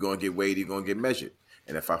 Like you're gonna get weighed, you're gonna get measured.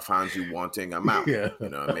 And if I find you wanting, I'm out. Yeah. You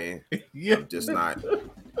know what I mean? Yeah. I'm just not,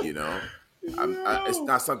 it's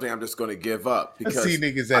not something I'm just gonna give up I because see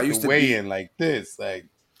niggas I at used the to be weigh-in like this, like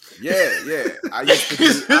yeah. I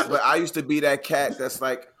used to be that cat that's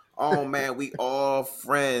like, oh man, we all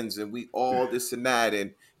friends and we all this and that.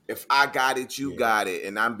 And if I got it, you got it.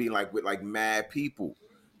 And I'm being like with like mad people.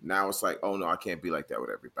 Now it's like, oh no, I can't be like that with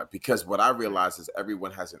everybody. Because what I realize is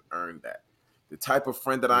everyone hasn't earned that. The type of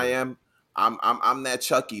friend that I am, I'm that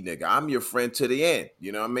Chucky nigga. I'm your friend to the end.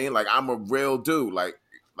 You know what I mean? Like I'm a real dude. Like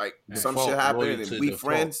some shit Default, happening loyal and to we default.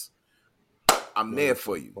 friends, I'm Loyal there to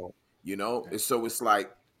for you. default. And so it's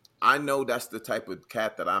like I know that's the type of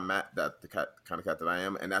cat that I'm at, that the kind of cat that I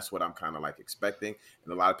am, and that's what I'm kind of like expecting.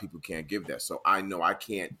 And a lot of people can't give that, so I know I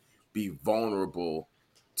can't be vulnerable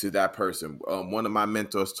to that person. One of my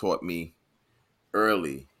mentors taught me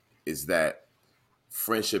early is that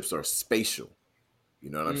friendships are spatial. You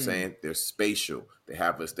know what I'm saying? They're spatial. They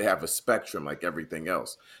have a spectrum like everything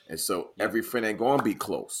else, and so every friend ain't gonna be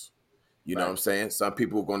close. You know what I'm saying? Some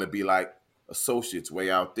people are going to be like associates way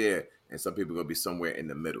out there, and some people are going to be somewhere in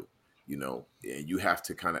the middle. And you have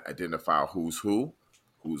to kind of identify who's who's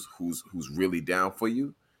really down for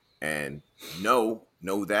you, and know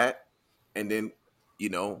that, and then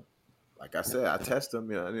like I said, I test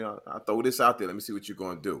them. I throw this out there. Let me see what you're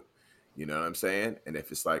going to do. You know what I'm saying? And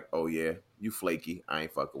if it's like, oh yeah, you flaky, I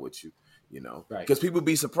ain't fucking with you. Right. Because people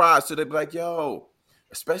be surprised, so they be like, yo,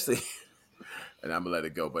 especially. And I'm gonna let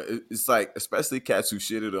it go. But it's like, especially cats who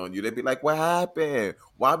shitted on you, they be like, what happened?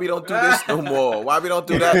 Why we don't do this no more? Why we don't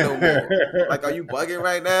do that no more? Like, are you bugging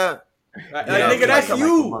right now? Like, Yeah, nigga, like that's a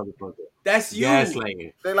you. That's you.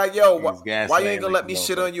 Gaslighting. They're like, yo, He's why you ain't gaslighting gonna like let me a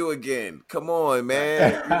shit on motherfucker. you again? Come on,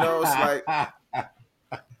 man. It's like,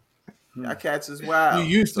 y'all cats is wild.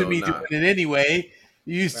 You used to So, be nah. doing it anyway.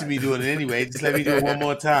 You used to be doing it anyway. Just let me do it one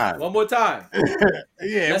more time. One more time.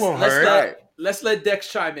 Yeah, it won't let's hurt. let Right. let's let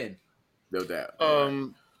Dex chime in. No doubt.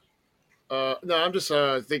 No, I'm just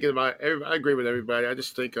thinking about. I agree with everybody. I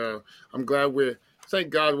just think I'm glad thank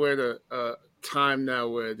God we're at a time now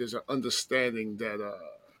where there's an understanding that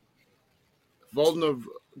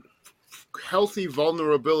healthy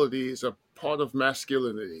vulnerability is a part of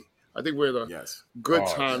masculinity. I think we're at a Yes. good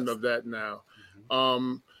Oh, time yes. of that now.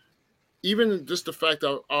 Even just the fact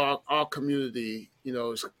that our community,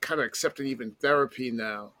 is kind of accepting even therapy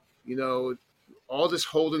now. All this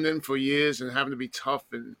holding in for years and having to be tough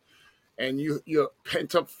and your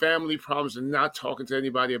pent up family problems and not talking to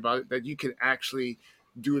anybody about it, that you can actually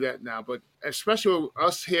do that now. But especially with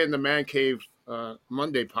us here in the man cave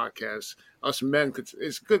Monday podcast, us men,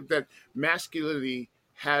 it's good that masculinity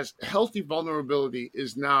has healthy vulnerability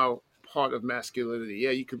is now part of masculinity.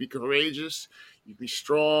 Yeah, you could be courageous, you could be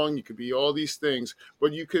strong, you could be all these things,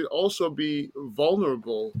 but you could also be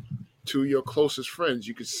vulnerable to your closest friends.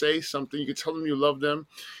 You could say something, you could tell them you love them.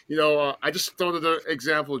 I just thought of the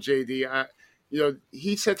example, JD.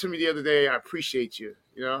 He said to me the other day, I appreciate you,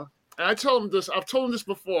 And I told him this, I've told him this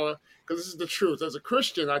before, because this is the truth. As a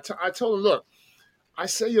Christian, I told him, look, I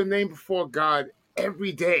say your name before God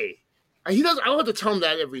every day. And he doesn't. I don't have to tell him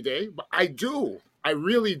that every day, but I do. I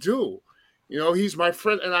really do. He's my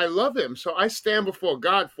friend, and I love him. So I stand before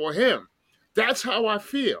God for him. That's how I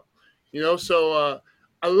feel. So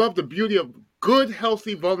I love the beauty of good,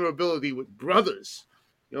 healthy vulnerability with brothers.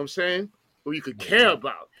 You know what I'm saying? Who you could care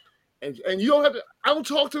about. And you don't have to. I don't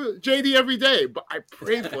talk to JD every day, but I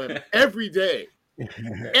pray for him every day.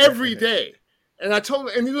 Every day. And I told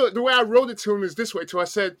him, and the way I wrote it to him is this way too. I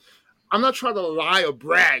said, I'm not trying to lie or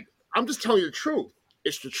brag. I'm just telling you the truth.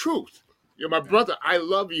 It's the truth. You're my brother. I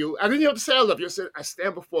love you. I didn't have to say I love you. I said, I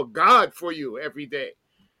stand before God for you every day.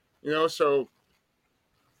 So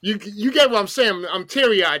you get what I'm saying. I'm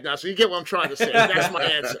teary-eyed now, so you get what I'm trying to say. That's my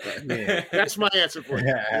answer. Yeah. That's my answer for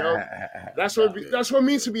you. That's what it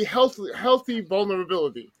means to be healthy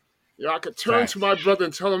vulnerability. I could turn to my brother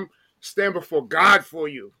and tell him, stand before God for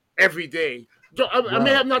you every day. I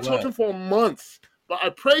may have not talked to him for a month, but I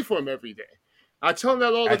pray for him every day. I tell him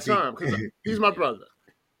that all the time because he's my brother.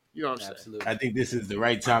 You know what I'm saying? I think this is the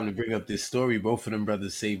right time to bring up this story. Both of them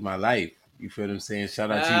brothers saved my life. You feel what I'm saying? Shout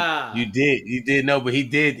out to you. You did know, but he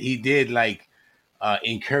did like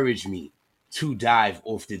encourage me to dive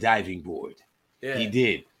off the diving board. Yeah. He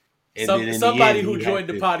did. And somebody who joined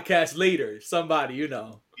the podcast later. Somebody,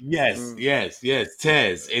 Yes,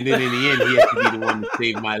 Tez. And then in the end, he had to be the one to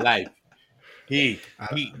save my life. What did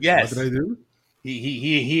I do?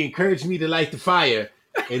 He encouraged me to light the fire,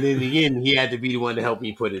 and in the end, he had to be the one to help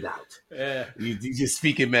me put it out. Yeah, you just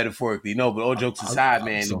speaking metaphorically. No, but all jokes aside,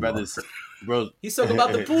 man, the brothers, bro. He's talking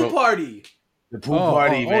about the pool party. The pool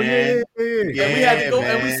party, man. Yeah, and we had to go,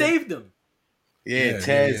 and we saved them. Yeah,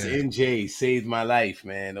 Tez and Jay saved my life,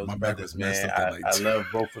 man. Those brothers, man. I love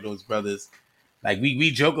both of those brothers. Like we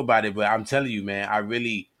joke about it, but I'm telling you, man,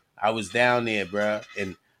 I was down there, bro,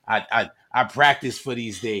 and I practiced for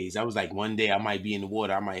these days. I was like, one day I might be in the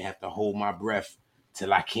water, I might have to hold my breath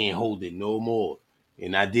till I can't hold it no more,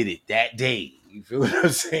 and I did it that day. You feel what I'm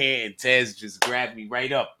saying? Tez just grabbed me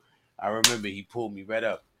right up. I remember he pulled me right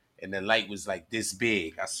up, and the light was like this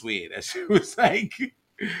big. I swear that shit was like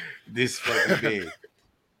this fucking big.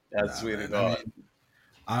 I swear to God.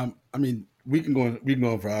 I mean, we can go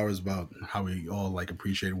on for hours about how we all like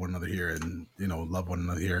appreciate one another here and love one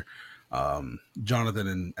another here.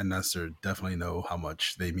 Jonathan and Nestor definitely know how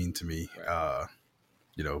much they mean to me.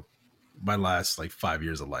 My last 5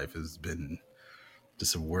 years of life has been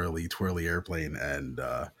just a whirly twirly airplane, and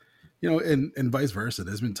and vice versa.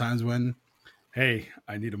 There's been times when, hey,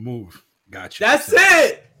 I need to move. Gotcha. That's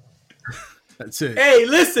it. That's it. Hey,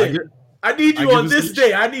 listen. I need you on this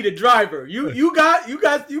day. I need a driver. You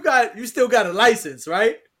still got a license,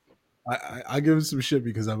 right? I give him some shit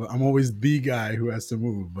because I'm always the guy who has to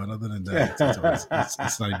move. But other than that,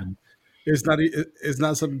 it's not even. It's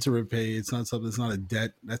not something to repay. It's not something. It's not a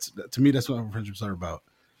debt. To me. That's what our friendships are about.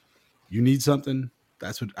 You need something.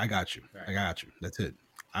 That's what I got you. Right. I got you. That's it.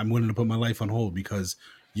 I'm willing to put my life on hold because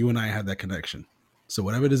you and I have that connection. So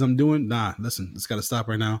whatever it is I'm doing, listen, it's got to stop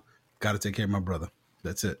right now. Got to take care of my brother.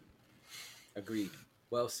 That's it. Agreed.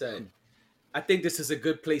 Well said. I think this is a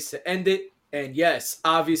good place to end it. And yes,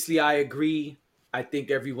 obviously I agree. I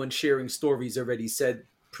think everyone sharing stories already said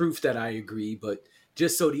proof that I agree. But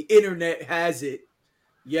just so the internet has it,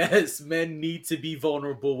 yes, men need to be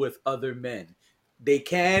vulnerable with other men. They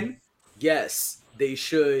can. Yes. They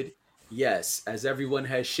should. Yes. As everyone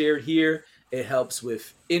has shared here, it helps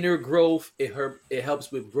with inner growth. It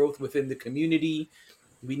helps with growth within the community.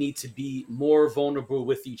 We need to be more vulnerable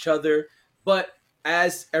with each other. But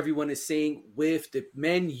as everyone is saying, with the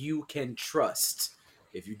men you can trust.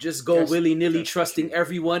 If you just go willy-nilly trusting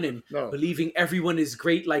everyone and believing everyone is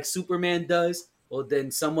great like Superman does, well,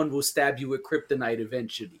 then someone will stab you with kryptonite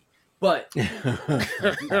eventually. But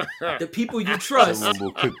the people you trust... Someone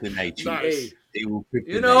will kryptonite you. Nice. They will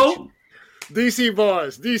kryptonite you. DC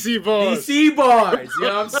bars. I'm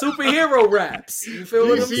superhero raps. You feel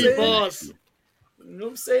what I'm saying? DC bars. You know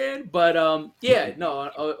what I'm saying? But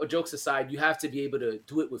jokes aside, you have to be able to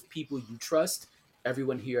do it with people you trust.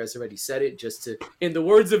 Everyone here has already said it. Just to, in the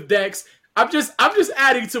words of Dex, I'm just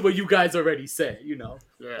adding to what you guys already said. Yeah.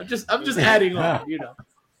 I'm just adding on.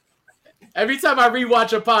 Every time I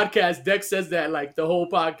rewatch a podcast, Dex says that like the whole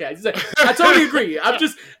podcast. He's like, I totally agree. I'm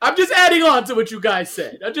just adding on to what you guys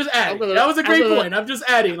said. I'm just adding. That was a great point. I'm just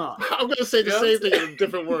adding on. I'm gonna say the same thing in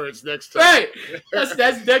different words next time. Right.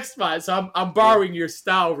 That's Dex spot. So I'm borrowing your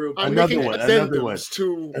style real quick. I'm Another making one, addendums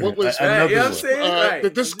to what was You know what I'm saying? the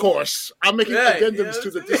discourse. I'm making addendums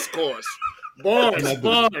to the discourse. Bars. You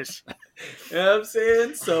know what I'm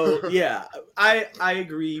saying? So yeah, I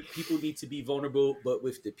agree. People need to be vulnerable, but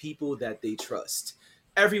with the people that they trust.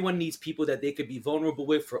 Everyone needs people that they could be vulnerable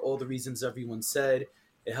with for all the reasons everyone said.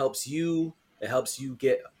 It helps you. It helps you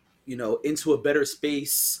get, into a better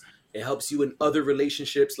space. It helps you in other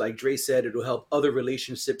relationships. Like Dre said, it'll help other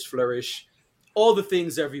relationships flourish. All the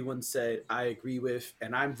things everyone said, I agree with.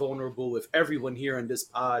 And I'm vulnerable with everyone here on this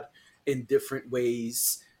pod in different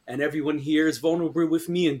ways. And everyone here is vulnerable with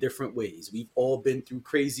me in different ways. We've all been through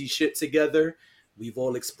crazy shit together. We've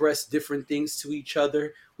all expressed different things to each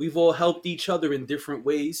other. We've all helped each other in different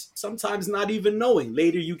ways, sometimes not even knowing.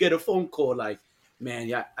 Later, you get a phone call like, man,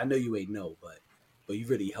 yeah, I know you ain't know, but you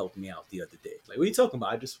really helped me out the other day. Like, what are you talking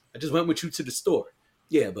about? I just went with you to the store.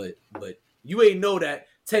 Yeah, but you ain't know that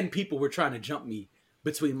 10 people were trying to jump me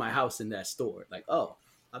between my house and that store. Like, oh,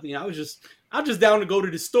 I mean, I'm just down to go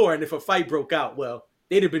to the store, and if a fight broke out, well,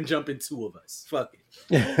 they'd have been jumping 2 of us. Fuck it.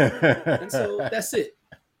 And so that's it.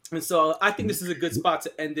 And so I think this is a good spot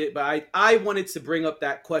to end it. But I wanted to bring up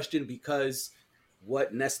that question because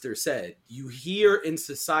what Nestor said. You hear in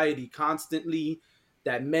society constantly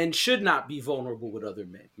that men should not be vulnerable with other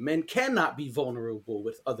men. Men cannot be vulnerable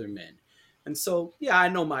with other men. And so, yeah, I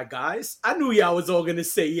know my guys. I knew y'all was all going to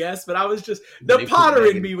say yes, but I was just, the Potter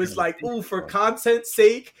in me was like, ooh, for content's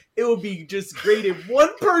sake, it would be just great if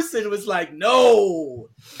one person was like, no,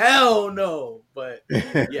 hell no. But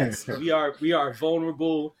yes, we are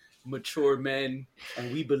vulnerable, mature men,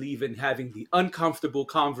 and we believe in having the uncomfortable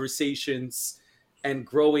conversations and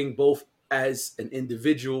growing both as an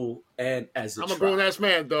individual and as a tribe. I'm a grown-ass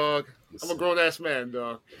man, dog. I'm a grown-ass man,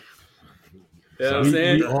 dog. You know what I'm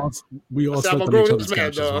saying? We all slept on each other's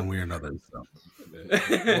couches one way or another. So.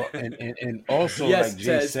 Well, and also, yes, like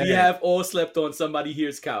Jay said, we have all slept on somebody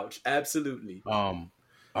here's couch. Absolutely.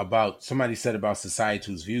 About somebody said about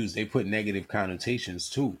societal's views, they put negative connotations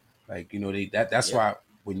too. Like, that's why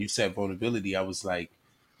when you said vulnerability, I was like,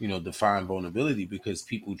 define vulnerability, because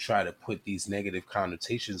people try to put these negative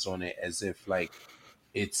connotations on it as if like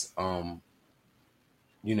it's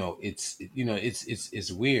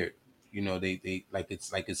it's weird. They like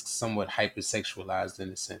it's somewhat hypersexualized in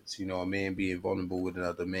a sense. A man being vulnerable with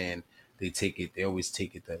another man, they always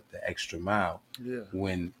take it the extra mile. Yeah.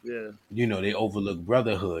 When they overlook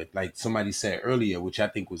brotherhood. Like somebody said earlier, which I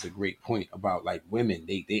think was a great point about like women.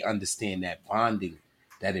 They understand that bonding,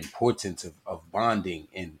 that importance of bonding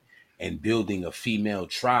and building a female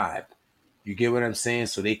tribe. You get what I'm saying?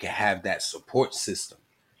 So they can have that support system.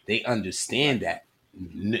 They understand that.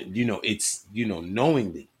 It's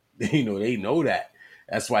knowingly. They know that.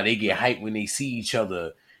 That's why they get hyped when they see each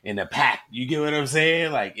other in a pack. You get what I'm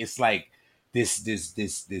saying? Like it's like this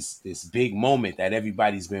big moment that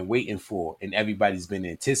everybody's been waiting for and everybody's been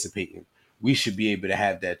anticipating. We should be able to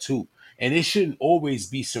have that too. And it shouldn't always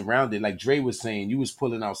be surrounded, like Dre was saying, you was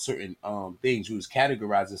pulling out certain things, you was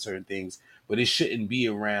categorizing certain things, but it shouldn't be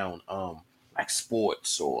around like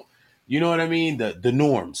sports or, you know what I mean? The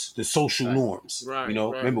norms, the social norms. Right,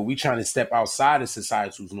 Remember, we trying to step outside of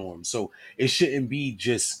societal's norms. So it shouldn't be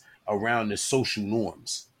just around the social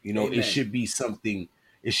norms. Amen. It should be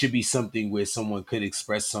something where someone could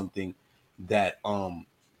express something that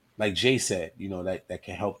like Jay said, that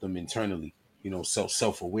can help them internally,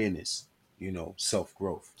 self-awareness,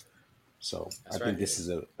 self-growth. So I think this is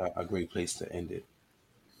a great place to end it.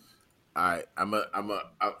 All right, I'm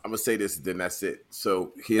gonna say this, then that's it.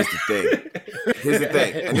 So here's the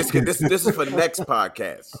thing. And this is for next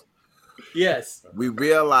podcast. Yes, we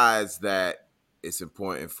realize that it's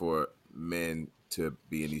important for men to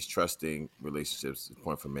be in these trusting relationships. It's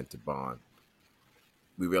important for men to bond.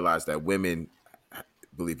 We realize that women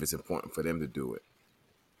believe it's important for them to do it.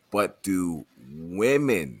 But do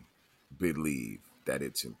women believe that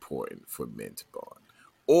it's important for men to bond?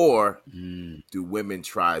 Or do women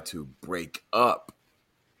try to break up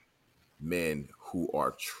men who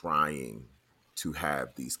are trying to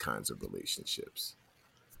have these kinds of relationships?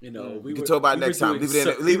 we can talk about it next time.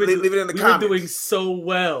 Leave it in the comments. We were doing so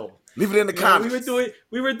well. Leave it in the comments. We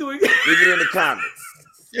were doing. Leave it in the comments.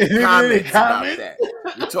 Comments about that.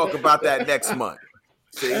 We'll talk about that next month.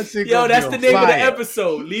 See? That's the name of the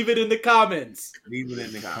episode. Leave it in the comments. Leave it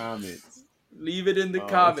in the comments. Leave it in the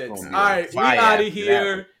comments. All right, we out of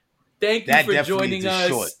here. Thank you That for definitely joining is a us,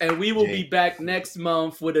 short, and we will be Jay. back next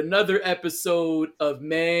month with another episode of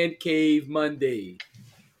Man Cave Monday.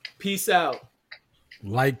 Peace out.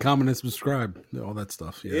 Like, comment, and subscribe. All that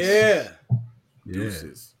stuff. Yes. Yeah. Yeah.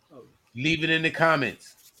 Deuces. Leave it in the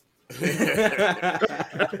comments.